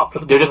defend the shot for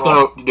the they're pick just and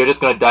roll.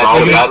 gonna dive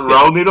to the basket.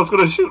 Raul Neto's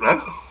gonna shoot,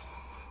 man.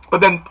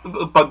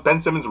 But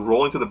Ben Simmons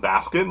rolling to the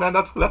basket, man,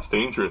 that's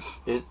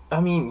dangerous. I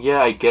mean,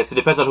 yeah, I guess it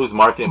depends on who's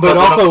marketing. But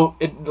Plus, also,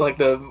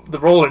 the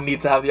roller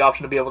needs to have the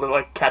option to be able to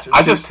like catch and I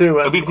shoot just too.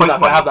 it'd And be he's quite not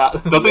funny. going to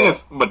have that. The thing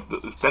is, but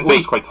Ben Simmons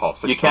is quite tall.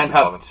 6'10", you can't 6'11".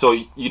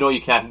 have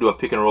you can't do a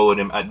pick and roll with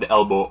him at the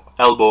elbow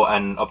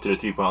and up to the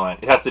 3-point line.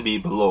 It has to be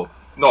below.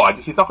 No,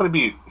 he's not going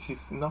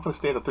to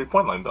stay at the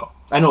 3-point line though.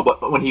 I know,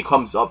 but when he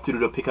comes up to do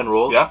the pick and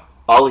roll, Yeah,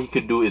 all he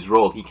could do is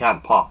roll. He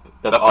can't pop.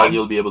 That's all fine.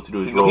 he'll be able to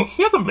do is he, roll.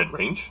 he has a mid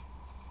range.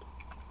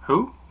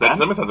 Who? Ben Ben?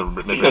 Simmons has a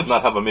mid range. He does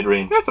not have a mid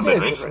range. Yeah, it's a Yeah, mid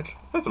it's range. mid-range.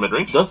 That's a mid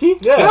range. Does he?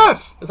 Yeah,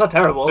 Yes. it's not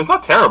terrible. It's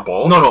not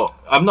terrible. No.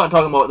 I'm not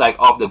talking about like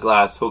off the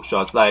glass hook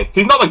shots. Like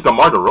He's not like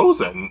DeMar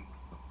DeRozan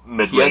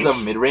mid he range. has a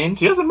mid range.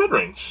 He has a mid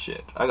range.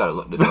 Shit, I gotta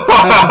look this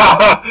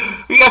up.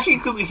 he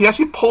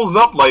actually pulls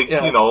up like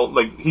Yeah.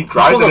 like he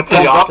drives pulls and up pulls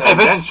pretty up often.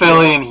 and If it's then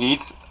Philly and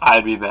Heat,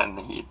 I'd be betting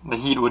the Heat. The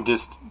Heat would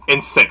just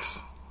in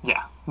 6.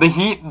 yeah. The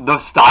Heat, the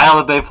style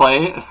that they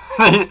play,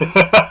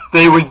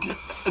 they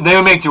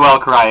would make Joel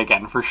cry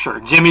again for sure.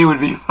 Jimmy would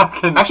be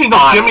fucking. Actually, no.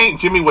 on it.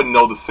 Jimmy would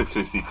know the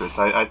Sixers secrets.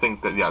 I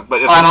think that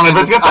but if, I don't if think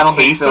it's against I the don't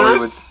think Philly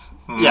would. Pacers,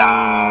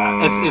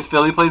 Yeah, if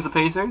Philly plays the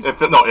Pacers,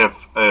 if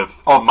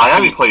Oh,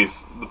 Miami Heat.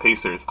 plays the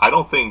Pacers,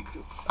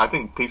 I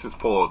think Pacers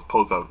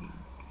pose a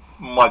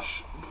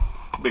much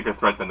bigger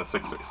threat than the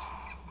Sixers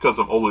because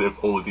of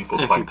Oladipo's if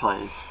he fight,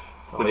 plays.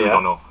 which we yeah.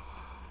 don't know.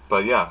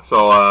 But yeah,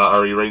 so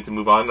are you ready to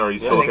move on, or are you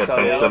still I looking think at so,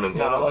 Ben yeah, Simmons?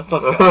 Let's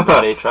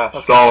go. They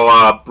trash. So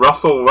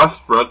Russell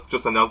Westbrook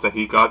just announced that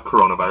he got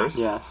coronavirus.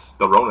 Yes.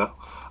 The Rona.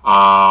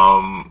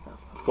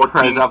 14.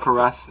 Praise up for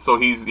us. So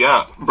he's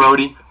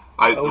Brody.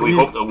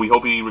 we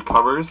hope he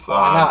recovers.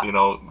 not?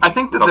 I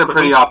think that they're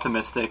pretty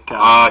optimistic.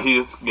 So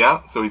he's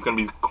going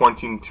to be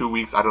quarantined 2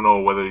 weeks. I don't know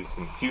whether he's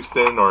in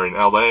Houston or in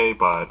LA,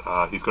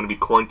 but he's going to be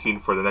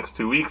quarantined for the next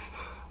 2 weeks.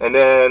 And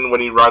then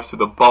when he arrives to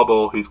the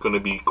bubble, he's going to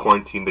be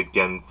quarantined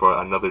again for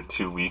another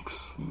 2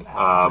 weeks,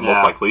 most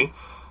likely.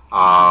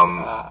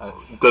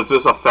 Does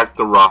this affect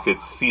the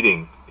Rockets'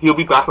 seeding? He'll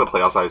be back in the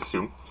playoffs, I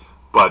assume.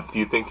 But do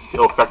you think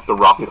he'll affect the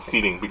Rockets'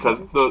 seeding? Because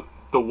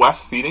the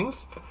West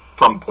seedings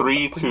from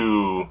 3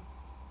 to...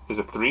 Is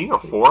it 3 or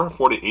 4?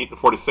 4 to 8,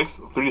 4 to 6,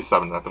 3 to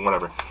 7, I think,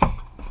 whatever.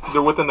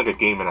 They're within like a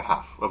game and a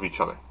half of each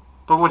other.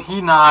 But would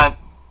he not?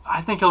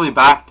 I think he'll be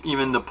back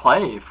even to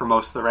play for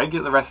most of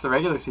the rest of the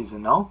regular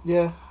season. No,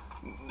 Yeah.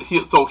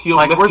 He'll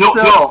Like, miss. we're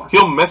still-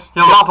 He'll miss.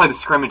 he'll not play the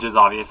scrimmages,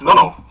 obviously.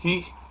 No.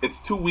 It's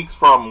 2 weeks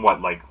from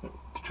what, like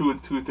 2 or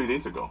 3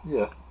 days ago.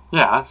 Yeah.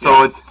 Yeah, so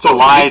Yeah. it's So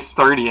July he's-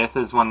 30th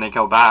is when they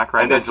go back,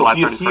 right? And then Or July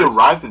so 31st. he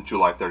arrives in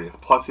July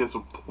 30th. Plus, he has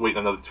to wait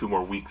another 2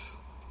 more weeks.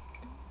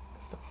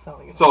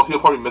 So he'll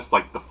probably miss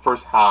like the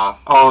first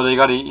half. Oh, I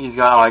guess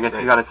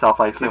he's got to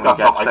self-isolate He when got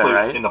he gets there, self-isolated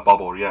right? in the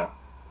bubble, yeah.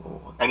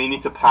 And he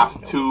needs to pass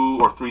 2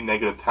 or 3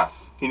 negative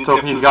tests. He needs So to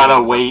if get he's 2 got to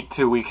negative wait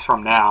 2 weeks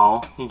from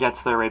now, he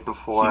gets there right tests.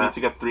 before. He needs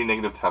to get 3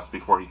 negative tests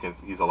before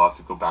he's allowed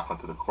to go back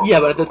onto the court. Yeah,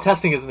 but the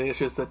testing isn't the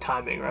issue; it's the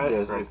timing, right? Yeah,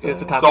 It's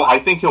the timing. So I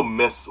think he'll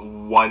miss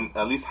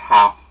at least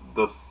half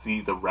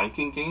the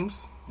ranking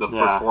games, the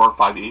Yeah. first 4 or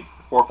 5 He'll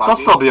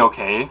games. still be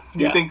okay.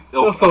 Do you think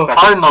it'll Also, affect?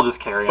 Harden will just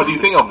carry But him do you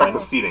through think it'll affect something.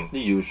 the seeding? The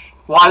usual.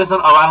 Well, I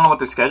don't know what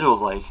their schedule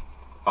is like.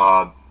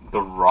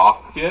 the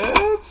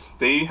Rockets,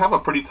 they have a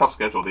pretty tough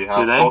schedule. They have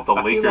Do they? both the I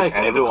feel Lakers like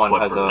and the everyone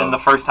Clippers. has a- In the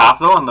first half,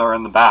 though, and they're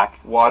in the back.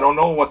 Well, I don't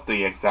know what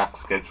the exact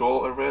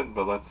schedule of it,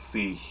 but let's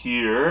see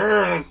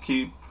here. I'm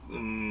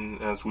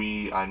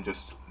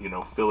just,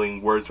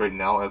 filling words right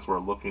now as we're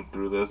looking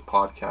through this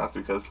podcast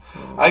because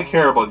I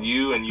care about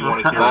you and you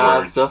want to hear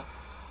words.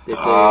 They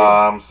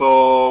play,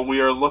 So we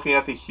are looking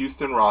at the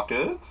Houston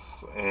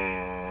Rockets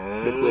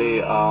and they play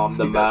the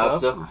Steve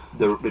us Mavs,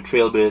 the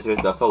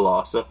Trailblazers. That's a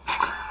loss. The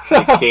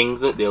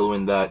Kings, they'll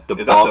win that. The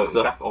Is that Bucks,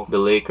 the the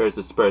Lakers,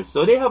 the Spurs.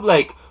 So they have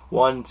like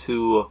 1,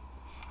 2.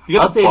 You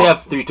got I'll the say they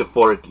Bucks. have 3 to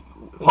 4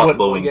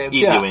 possible wins, games.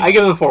 easy Yeah, wins. I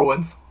give them 4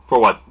 wins. For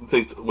what?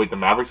 Wait, the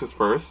Mavericks is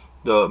first.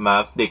 The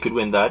Mavs, they could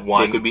win that.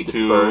 1, they could beat the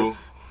 2, Spurs.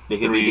 They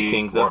could beat 3, the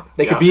Kings. 4.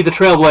 They Yeah. could beat the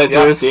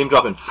Trailblazers. Dame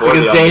dropping 40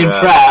 because on Dame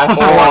their ass.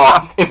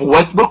 trash. If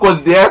Westbrook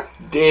was there,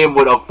 Dame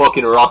would have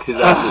fucking rocked his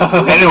ass.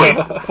 Anyways,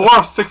 4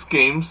 of 6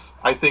 games.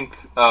 I think.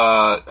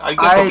 I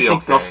guess I they'll be think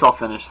okay. they'll still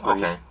finish 3.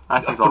 Okay. I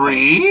think they'll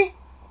finish. 3.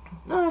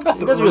 No, it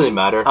doesn't really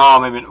matter. Oh,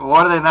 maybe.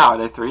 What are they now? Are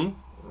they 3?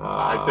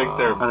 I think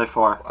they're. Or are they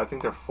 4? I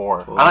think they're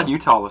 4. I thought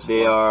Utah was 4.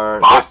 They are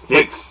 5, they're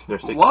 6. 6. They're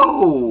 6.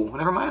 Whoa!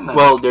 Never mind then.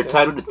 Well, they're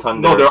tied with the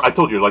Thunder. No, I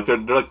told you, they're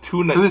like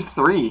 2. Who's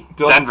 3?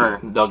 They're- Denver.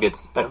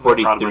 Nuggets at Denver.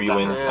 43 Denver.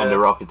 wins, Yeah. and the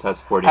Rockets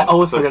has 40. I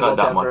always so it's forget not about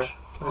that Denver. much.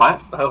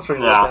 What? I was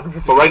forgetting Yeah. about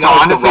Denver. But right So now,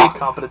 it's honestly- the Rock.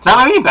 Competent That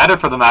team. might be better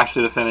for them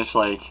actually to finish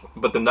like.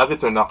 But the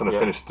Nuggets are not going to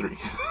Yeah. finish 3.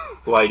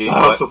 Why do you?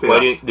 I was supposed to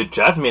say that. The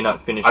Jazz may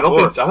not finish I don't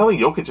 4. think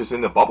Jokic is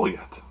in the bubble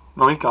yet.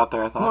 Malik got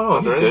there, I thought. No,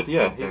 he's Really? good.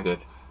 Yeah, Okay. he's good.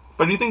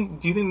 But do you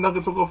think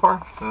Nuggets will go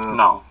far?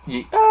 No.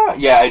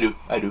 Yeah, I do.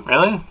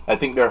 Really? I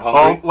think they're Oh,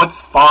 hungry. what's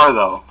far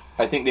though?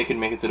 I think they can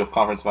make it to the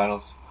conference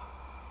finals.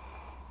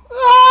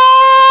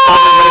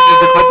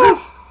 The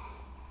Clippers?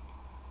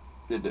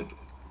 They did.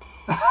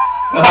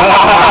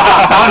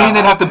 I don't mean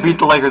they'd have to beat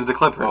the Lakers, the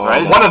Clippers, Oh,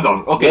 right? yeah. One of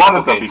them. Okay, One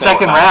of them. okay. before.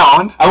 Second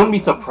round. I wouldn't be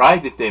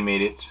surprised if they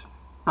made it.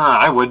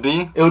 I would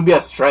be. It would be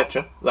a stretch.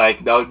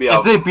 Like that would be a.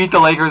 If they beat the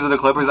Lakers or the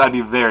Clippers, I'd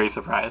be very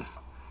surprised.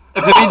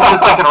 If they beat the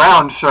second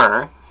round,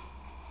 sure.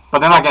 But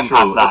they're not getting True.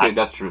 past that. Okay,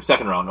 that's true.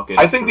 Second round. Okay.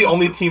 I that's think true, the that's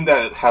only true. team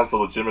that has the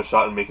legitimate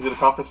shot in making it to the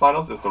conference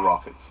finals is the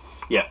Rockets.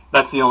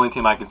 That's the only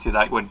team I can see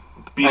that would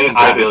Beating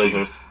I either can team.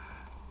 Blazers.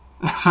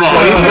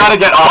 Man, you gotta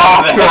get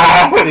off it.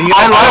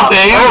 I love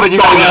Dame, but you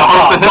gotta get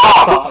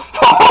off it.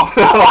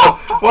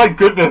 Stop! My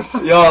goodness.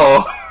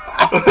 Yo.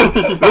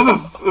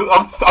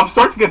 I'm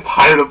starting to get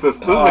tired of this.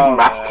 This is like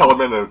Max man.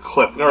 Kellerman and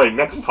Cliff. All right,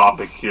 next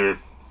topic here,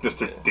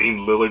 Mr. Dame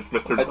Lillard.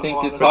 Mr. I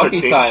think it's Mr.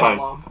 hockey Dame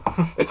time.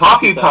 It's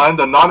hockey time.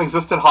 The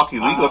non-existent hockey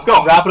league. Let's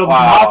go. Wrap it up with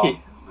Wow. some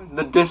hockey.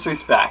 The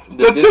disrespect.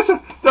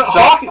 The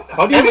hockey.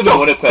 how do you live in NHL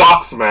Winnipeg?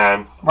 sucks,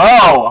 man.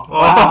 Bro!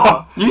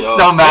 Wow. You're Yo.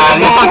 so mad.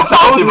 You're so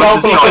salty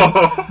with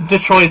Detroit.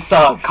 Detroit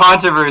sucks.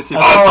 Controversy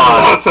for Oh,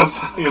 content. it's just,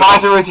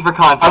 Controversy for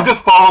content. I'm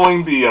just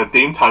following the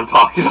Dame time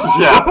talk.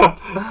 Yeah.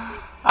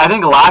 I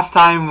think last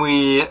time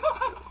we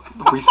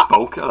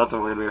spoke. Oh, that's a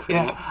weird way of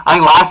phrasing it. I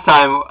think last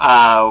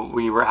time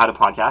we had a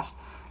podcast.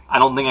 I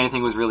don't think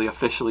anything was really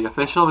officially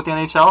official with the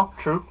NHL.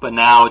 True. But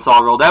now it's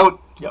all rolled out.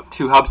 Yep.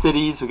 2 hub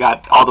cities. We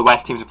got all the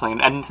West teams are playing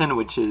in Edmonton,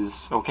 which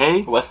is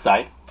okay. West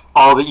Side.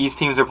 All the East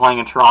teams are playing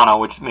in Toronto,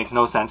 which makes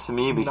no sense to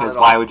me because at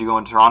all. why would you go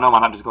in Toronto? Why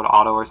not just go to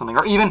Ottawa or something?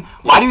 Or even,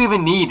 why do you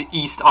even need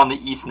East on the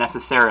East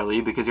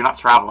necessarily? Because you're not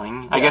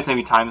traveling. I guess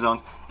maybe time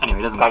zones. Anyway,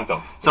 it doesn't matter.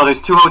 Time zone. So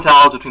there's 2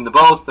 hotels between the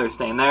both. They're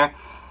staying there.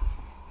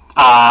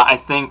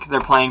 I think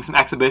they're playing some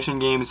exhibition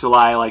games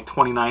July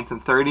 29th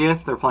and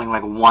 30th. They're playing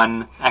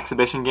 1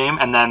 exhibition game.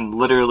 And then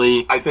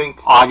literally I think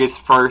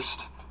August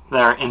 1st,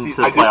 they're into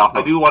the playoff.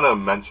 I do want to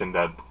mention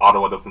that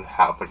Ottawa doesn't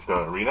have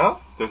the arena.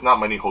 There's not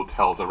many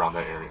hotels around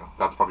that area.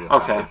 That's probably a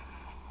factor. Okay.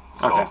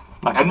 So, Okay. That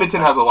can make Edmonton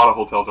sense. has a lot of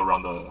hotels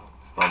around the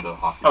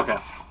hockey. Okay.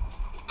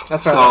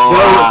 That's fair So,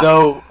 enough.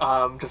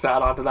 Though, just to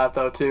add on to that,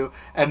 though, too,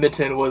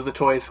 Edmonton was the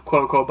choice,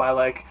 quote unquote, by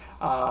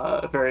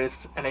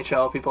various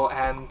NHL people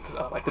and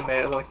the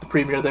mayor, the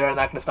premier there, and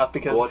that kind of stuff,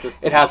 because What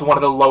is- it has one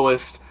of the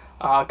lowest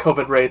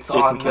COVID rates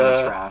Jason on Kidd is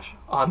the trash.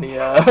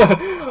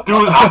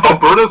 Dude,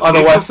 Alberta's on the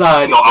cases- west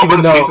side. No, even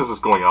Alberta's though, cases is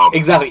going up.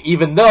 exactly.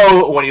 Even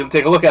though when you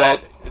take a look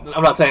at it,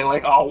 I'm not saying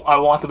oh, I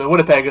want them in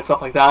Winnipeg and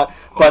stuff like that.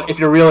 But if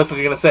you're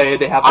realistically going to say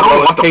they have I the don't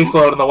lowest want the-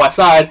 caseload on the west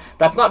side,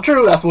 that's not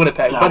true. That's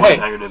Winnipeg. Yeah, but Winnipeg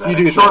hey, would do you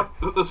better. do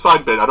Short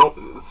side bit. I don't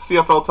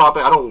CFL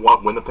topic. I don't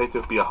want Winnipeg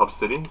to be a hub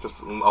city.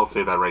 Just I'll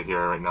say that right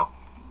here, right now.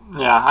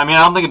 Yeah, I mean,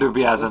 I don't think it would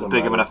be as Doesn't big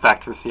of an matter.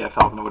 effect for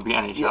CFL than it would be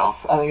NHL.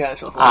 Yes, I think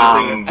NHL's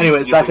Um,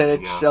 Anyways, back to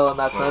NHL in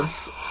that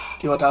sense. Do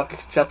you want to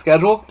talk Jet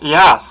schedule?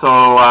 Yeah,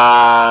 so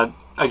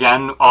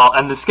again,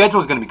 and the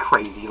schedule is going to be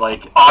crazy.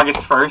 August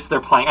 1st,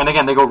 they're playing, and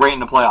again, they go right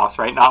into playoffs,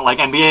 right? Not like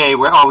NBA,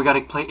 where we got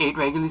to play 8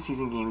 regular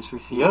season games for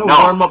season. You No,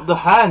 gotta warm up the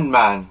hand,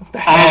 man.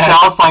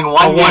 NHL is playing one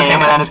One game,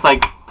 and then hand. it's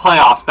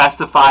playoffs,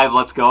 best of 5,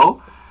 let's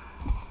go.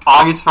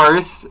 August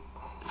 1st,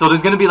 so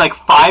there's going to be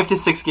 5 to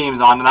 6 games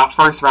on in that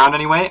first round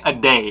anyway, a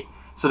day.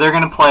 So they're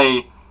going to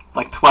play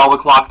 12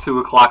 o'clock, 2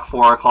 o'clock,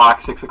 4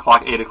 o'clock, 6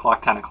 o'clock, 8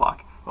 o'clock, 10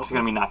 o'clock. Which is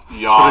going to be nuts.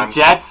 Yawn. So the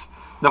Jets,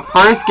 the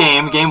first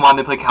game 1,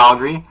 they play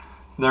Calgary.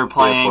 They're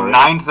playing for it.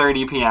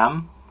 9:30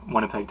 p.m.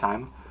 Winnipeg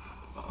time.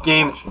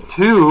 Game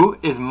 2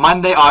 is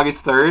Monday,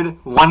 August 3rd,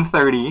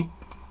 1:30,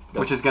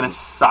 which is going to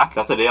suck.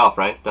 That's a day off,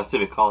 right? That's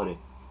civic holiday.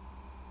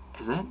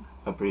 Is it?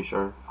 I'm pretty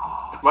sure.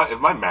 If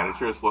my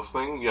manager is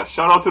listening, yeah,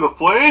 shout out to the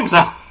Flames.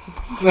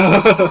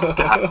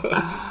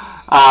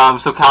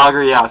 So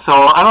Calgary, yeah. So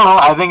I don't know.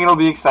 I think it'll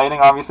be exciting.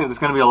 Obviously, there's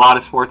going to be a lot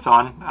of sports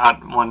on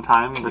at one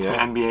time between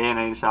NBA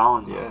and NHL.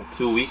 And Yeah,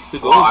 2 weeks to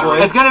go.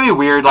 Well, it's going to be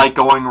weird, like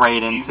going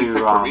right Easy into.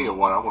 pick for me of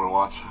what I want to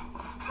watch.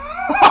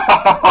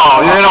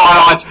 Oh, you're going to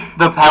want to watch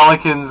the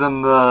Pelicans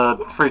and the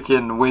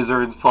freaking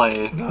Wizards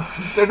play.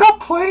 They're not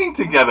playing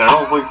together. I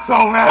don't think so,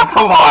 man.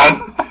 Come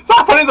on.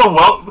 Stop putting the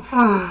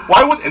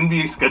Why would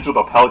NBA schedule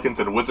the Pelicans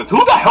and Wizards?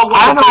 Who the hell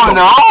wants to play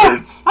the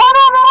Wizards? I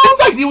don't know.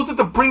 Its idea was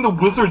to bring the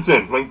Wizards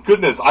in. My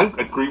goodness, I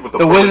agree with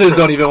the Wizards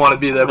don't even want to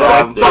be there,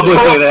 but Yeah,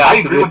 publicly they have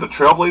I to agree be. with the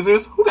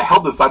Trailblazers. Who the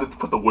hell decided to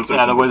put the Wizards?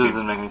 Yeah, the in Wizards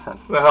team? didn't make any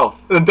sense. What the hell?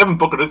 And Devin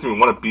Booker doesn't even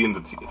want to be in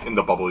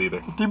the bubble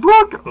either.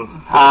 D-Brook.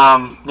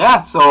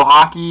 Yeah, so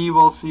hockey,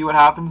 we'll see what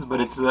happens, but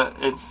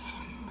it's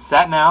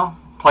set now.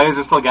 Players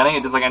are still getting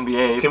it, just like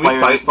NBA. Can we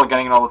Players are fight- still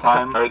getting it all the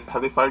time.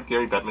 Have they fired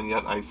Gary Bettman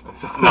yet? I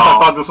No,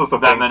 thought this was the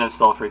Batman thing. is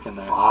still freaking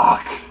there.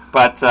 Fuck.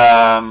 But,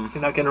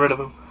 You're not getting rid of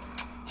him.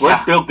 Where's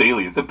yeah. Bill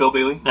Daly? Is it Bill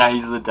Daly? Yeah,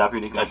 he's the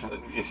deputy commissioner.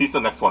 He's the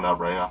next one up,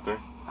 right after.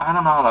 I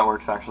don't know how that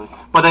works, actually.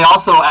 But they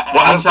also,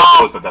 Adam Silver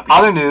was the deputy.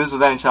 other news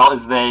with NHL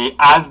is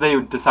as they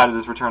decided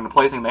this return to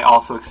play thing, they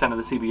also extended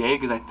the CBA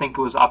because I think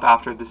it was up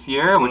after this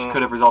year, which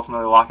could have resulted in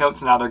another lockout.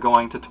 So now they're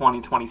going to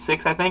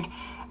 2026, I think.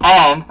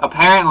 And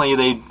apparently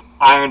they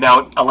ironed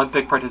out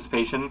Olympic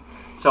participation.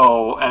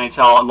 So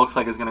NHL, it looks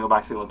like, is going to go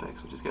back to the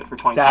Olympics, which is good for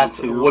That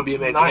 2022. would be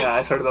amazing. Nice. Yeah,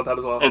 I heard about that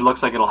as well. It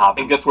looks like it'll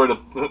happen. And guess where the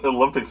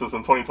Olympics is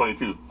in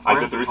 2022? I Where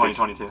did is the it, research.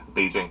 2022?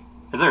 Beijing.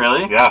 Is it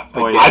really? Yeah.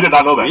 Boys. I did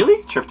not know that.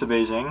 Really? Trip to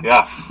Beijing.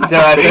 Yeah.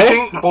 Dare I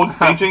say?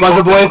 Beijing.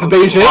 Buzzer boys,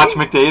 Beijing. Watch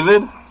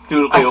McDavid.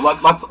 Dude, okay,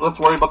 I let's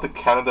worry about the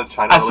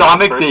Canada-China. I saw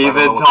relations first. I don't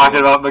know McDavid what's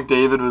talking going on. about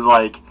McDavid was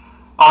like,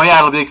 oh yeah,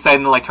 it'll be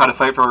exciting to like try to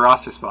fight for a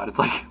roster spot. It's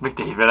like,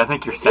 McDavid, I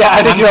think you're set. Yeah,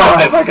 I think you're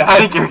alright. I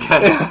think you're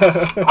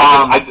good.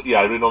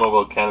 I really don't know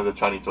about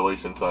Canada-Chinese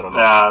relations, so I don't know.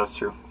 Yeah, that's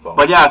true. So.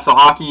 But yeah, so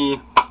hockey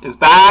is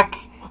back.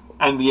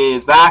 NBA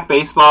is back.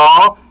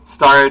 Baseball Who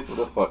starts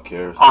the fuck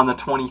cares? on the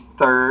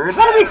 23rd.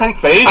 That'll be exciting.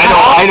 Baseball?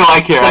 I know,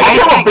 I care. The I nice care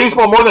thing- about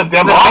baseball more than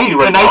damn The hockey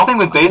right nice now. thing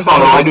with baseball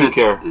No, I though do is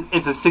care.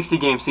 it's a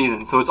 60-game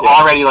season, so it's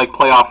already like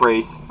playoff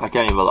race. I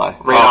can't even lie.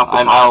 Right off the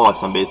top. I'll watch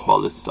some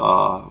baseball this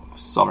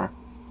summer.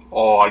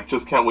 Oh, I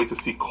just can't wait to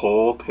see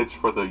Cole pitch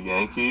for the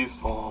Yankees.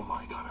 Oh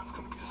my god, that's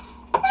gonna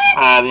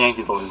be The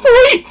Yankees will lose.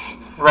 sweet!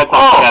 Red Sox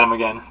Oh. will get him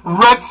again.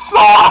 Red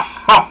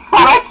Sox!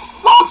 Red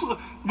Sox!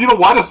 You know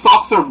why the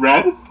Sox are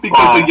red? Because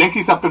Why? the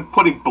Yankees have been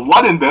putting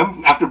blood in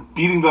them after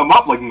beating them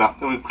up like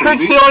nothing Kurt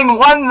crazy. Schilling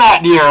won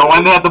that year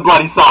when they had the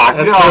bloody Sox.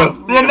 That's Yeah.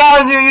 true. The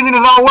analogy you're using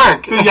does not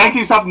work. The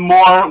Yankees have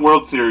more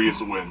World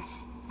Series wins.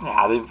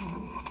 Yeah, they've...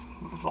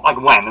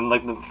 Like when? In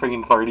like the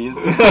freaking 30s?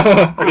 The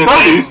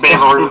 30s. Babe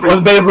Ruth.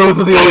 When Babe Ruth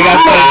was the only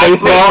guy playing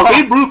baseball.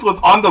 Babe Ruth was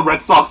on the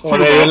Red Sox too. When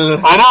they man.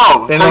 didn't I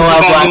know. they don't allow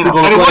black people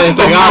And to it play. It's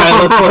like,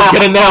 wasn't alright, let's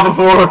get in now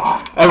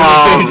before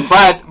everything changes.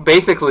 But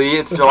basically,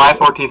 it's July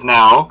 14th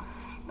now.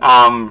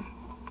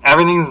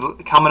 Everything's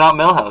coming out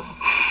Millhouse.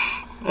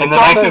 And the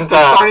It's next...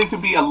 starting to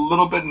be a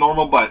little bit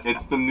normal, but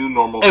it's the new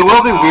normal. It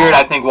will be weird,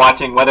 I think,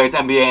 watching, whether it's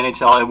NBA,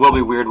 NHL, it will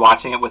be weird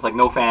watching it with, like,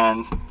 no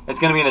fans. It's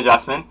going to be an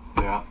adjustment.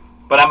 Yeah.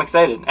 But I'm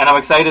excited. And I'm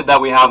excited that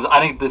we have... I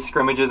think the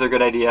scrimmages are a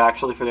good idea,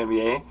 actually, for the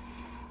NBA.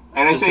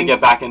 And I Just to think get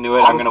back into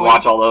it. I'm going to honestly,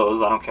 watch all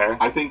those. I don't care.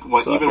 I think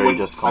what So even after when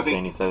you just I complain,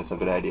 think you said it's a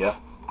good idea.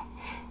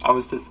 I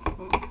was just...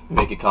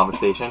 Make a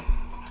conversation.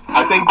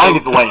 I think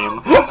it's lame.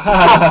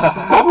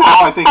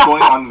 overall, I think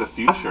going on in the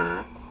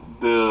future,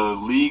 the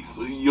leagues,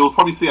 you'll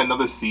probably see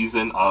another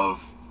season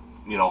of,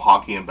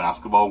 hockey and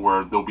basketball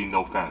where there'll be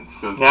no fans.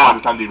 Because Yeah. by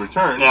the time they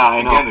return, Yeah,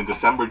 I know. again in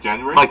December,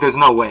 January, Like, there's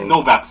no way.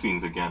 no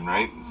vaccines again,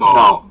 right? So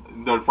No.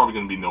 there's probably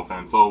going to be no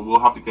fans. So we'll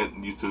have to get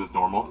used to this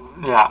normal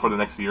Yeah. for the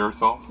next year or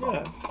so.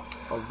 Yeah,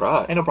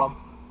 Alright. ain't no problem.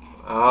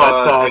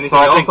 But, anything so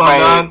I else think on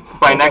that?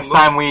 by next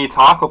time we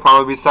talk, we'll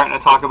probably be starting to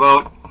talk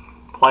about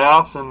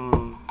playoffs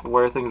and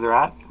where things are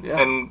at. Yeah.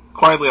 And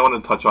quietly, I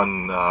want to touch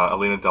on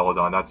Elena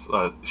Deladon. That's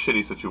a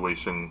shitty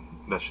situation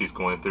that she's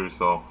going through.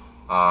 So,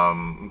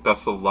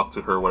 best of luck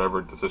to her,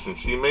 whatever decision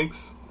she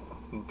makes.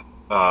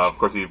 Of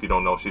course, if you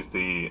don't know, she's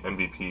the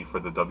MVP for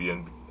the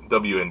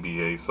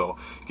WNBA. So,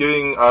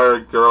 giving our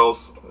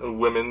girls,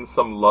 women,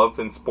 some love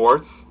in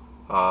sports.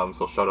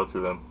 So, shout out to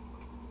them.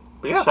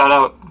 But yeah. Shout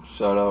out.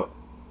 Shout out.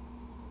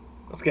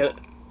 Let's get it.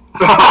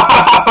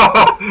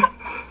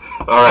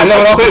 All right. I know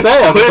what else to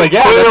say. I was like,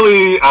 yeah.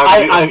 Clearly,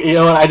 You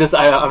know what? I'm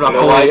not You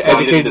know why fully it's not to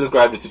educated.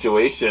 describe the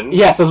situation?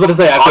 Yes, I was about to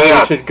say. I feel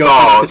like we should go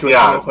through the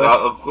situation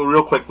real quick.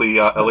 real quickly,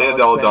 Elena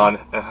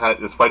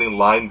Deladon is fighting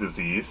Lyme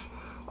disease,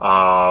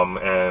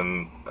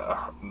 and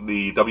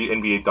the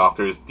WNBA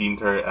doctors deemed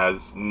her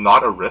as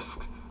not a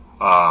risk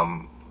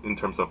in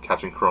terms of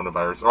catching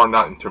coronavirus, or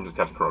not in terms of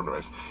catching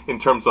coronavirus, in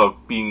terms of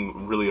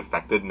being really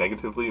affected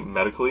negatively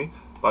medically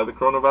by the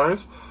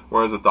coronavirus,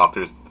 whereas the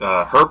doctors,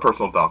 her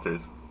personal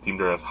doctors, deemed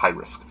her as high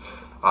risk.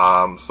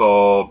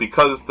 So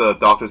because the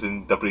doctors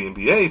in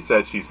WNBA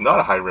said she's not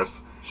a high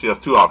risk, she has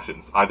two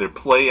options: either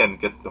play and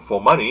get the full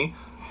money,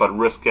 but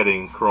risk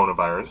getting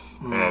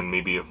coronavirus and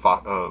maybe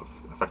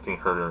affecting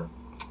her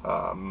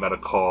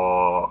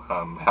medical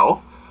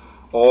health,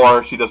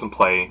 or she doesn't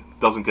play,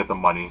 doesn't get the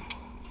money,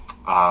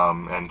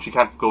 and she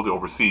can't go to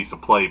overseas to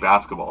play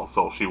basketball,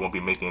 so she won't be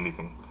making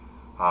anything.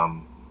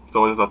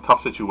 So it's a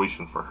tough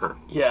situation for her.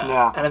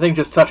 Yeah. And I think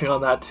just touching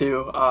on that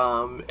too,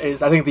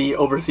 is I think the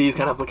overseas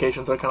kind of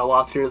implications are kind of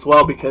lost here as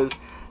well, because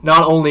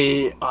not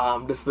only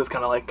does this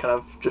kind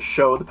of just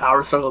show the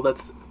power struggle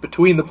that's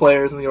between the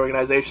players and the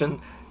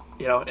organization,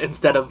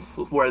 instead of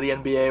where the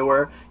NBA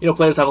where,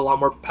 players have a lot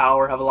more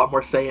power, have a lot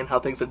more say in how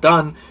things are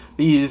done.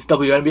 These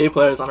WNBA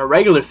players on a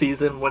regular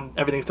season, when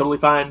everything's totally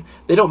fine,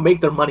 they don't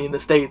make their money in the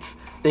States.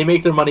 They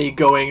make their money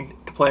going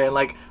to play in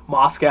like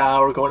Moscow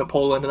or going to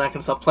Poland and that kind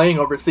of stuff, playing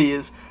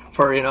overseas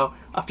for,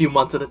 a few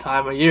months at a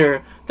time, a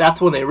year. That's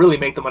when they really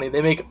make the money.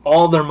 They make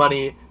all their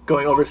money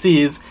going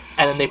overseas,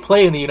 and then they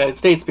play in the United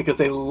States because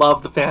they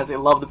love the fans, they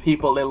love the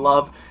people, they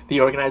love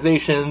the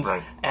organizations,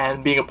 right,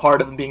 and being a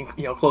part of them, being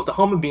close to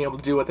home and being able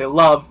to do what they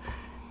love.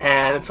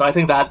 And so I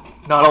think that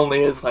not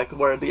only is like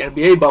where the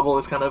NBA bubble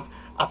is kind of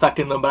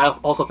affecting them, but I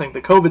also think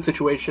the COVID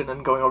situation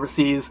and going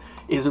overseas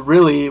is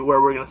really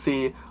where we're going to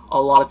see a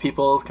lot of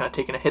people kind of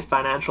taking a hit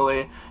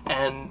financially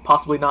and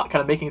possibly not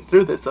kind of making it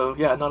through this. So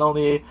yeah, not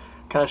only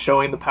kind of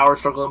showing the power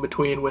struggle in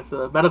between with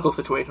the medical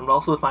situation, but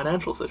also the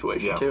financial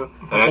situation too.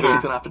 And I think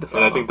she's gonna have to decide.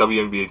 And I think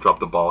WNBA dropped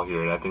the ball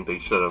here, and I think they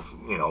should have.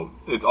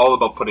 It's all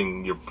about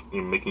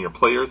making your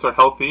players are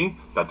healthy,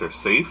 that they're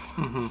safe,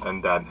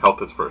 and that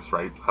health is first,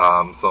 right?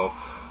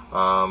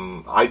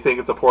 I think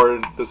it's a poor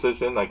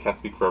decision. I can't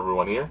speak for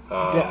everyone here.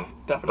 Yeah,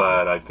 definitely.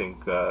 But I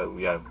think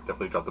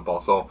definitely dropped the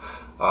ball. So,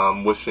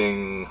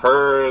 wishing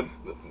her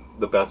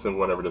the best in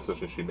whatever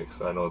decision she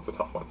makes. I know it's a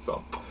tough one.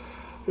 So.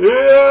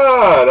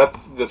 Yeah, that's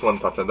just one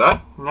touch on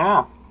that.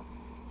 Yeah.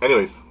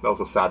 Anyways, that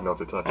was a sad note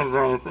to touch. Is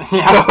there anything?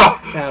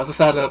 Yeah, it was a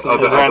sad note to touch.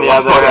 Is there any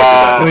other?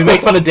 Can we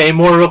make fun of Dame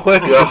more real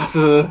quick?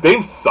 Yeah.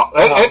 Dame sucks.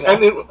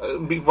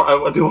 Before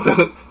I do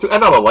want to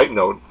end on a light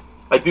note,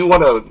 I do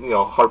want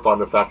to harp on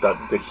the fact that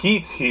the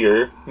Heat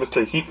here,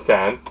 Mr. Heat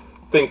fan,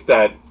 thinks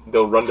that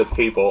they'll run the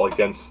table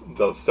against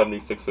the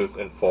 76ers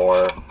in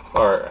 4,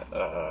 or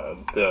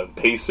the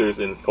Pacers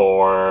in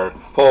 4.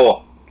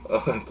 4.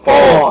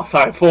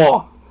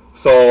 4.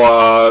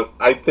 So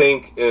I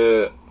think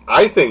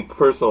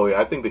personally,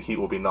 the Heat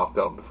will be knocked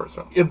out in the first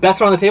round.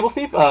 Bets are on the table,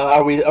 Steve.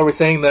 Are we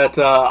saying that?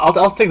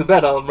 I'll take the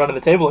bet on running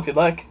the table if you'd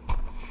like.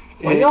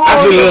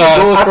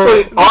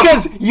 Actually,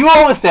 because you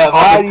always have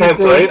on the 10th,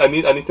 right? I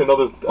need to know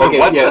this. Okay,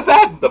 what's the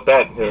bet? The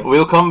bet here.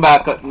 We'll come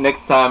back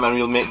next time and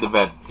we'll make the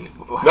bet.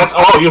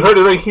 You heard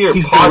it right here.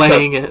 He's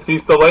delaying it.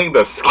 He's delaying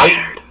this.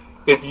 Scared.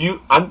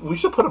 We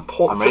should put a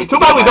poll. Too ready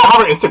bad we don't have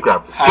our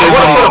Instagram.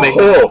 I want to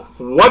put a poll.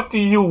 What do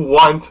you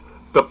want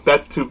the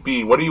bet to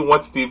be? What do you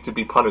want Steve to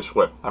be punished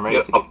with? I'm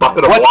ready to a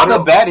bucket of What's water? the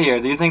bet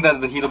here? Do you think that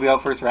the Heat will be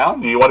out first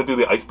round? Do you want to do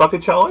the ice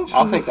bucket challenge?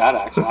 I'll take that,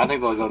 actually. I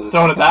think they'll go to the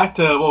Throwing it back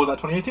to, what was that,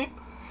 2018?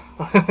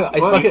 Ice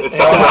bucket? It's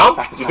second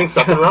round? Do you think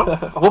second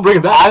round? We'll bring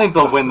it back. I think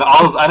they'll win.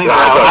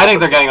 I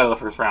think they're getting out of the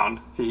first round.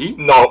 The Heat?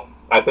 No.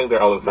 I think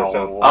they're out of the first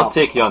round. I'll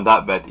take you on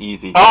that bet.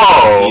 Easy.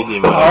 Oh! Easy,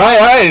 man. All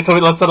right. So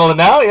let's settle it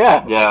now?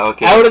 Yeah. Yeah,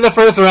 okay. Out in the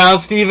first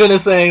round. Steven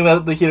is saying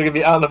that the Heat are going to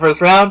be out in the first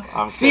round.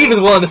 Steve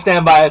is willing to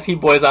stand by his Heat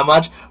boys that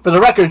much. For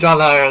the record,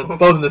 John and I are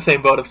both in the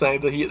same boat of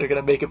saying the Heat are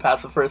going to make it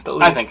past the first at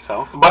least. I think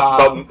so.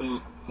 But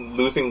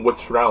losing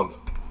which round?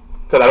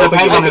 Because I don't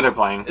Depends think on who they're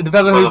playing. It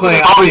depends on who's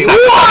playing.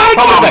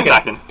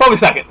 Probably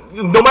second.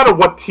 No matter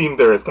what team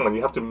there is, come on,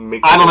 you have to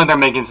make. I don't think they're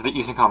making it to the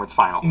Eastern Conference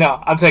Final. No,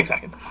 I'm saying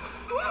second.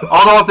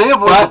 Although if they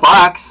avoid the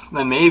Bucks,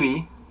 then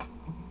maybe.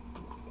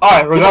 All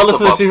right, regardless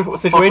of the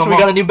situation, we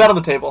got a new bet on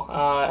the table, and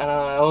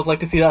I always like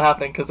to see that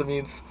happening because it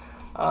means,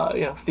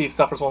 Steve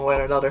suffers one way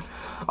or another.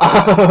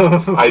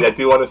 I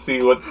do want to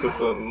see what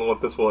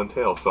this will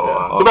entail. So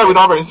too bad we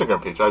don't have our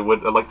Instagram page. I'd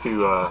like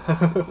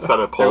to set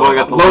a poll.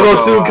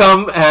 Logo soon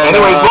come. And,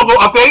 anyways, logo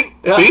update.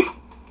 Yeah.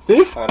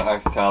 Steve. I gotta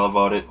ask Kyle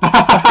about it.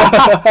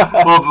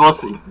 We'll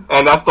see.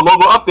 And that's the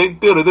logo update.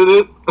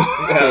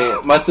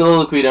 Okay, my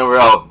soliloquy, then we're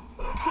out.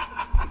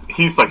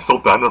 He's like so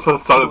done with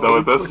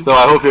this. So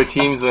I hope your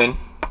teams win.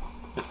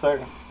 Yes,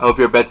 sir. I hope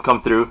your bets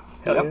come through.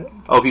 Yep.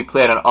 I hope you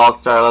play at an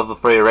all-star level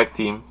for your rec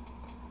team.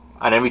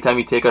 And every time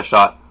you take a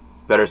shot,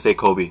 better say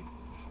Kobe.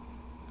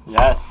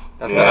 Yes.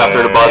 That's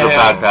after the buzzer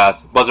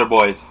podcast. Buzzer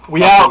boys.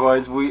 We out.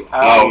 Boys, we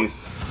out.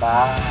 Peace.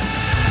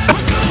 Bye.